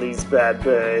engine on these bad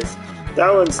boys.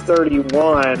 That one's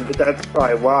 31, but that's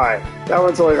probably why. That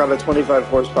one's only got a 25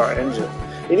 horsepower engine.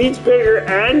 It needs bigger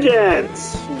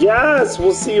engines. Yes,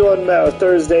 we'll see you on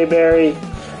Thursday, Mary.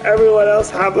 Everyone else,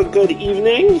 have a good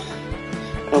evening.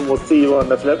 And we'll see you on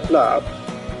the flip-flop.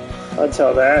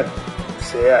 Until then,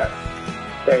 see ya.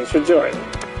 Thanks for joining.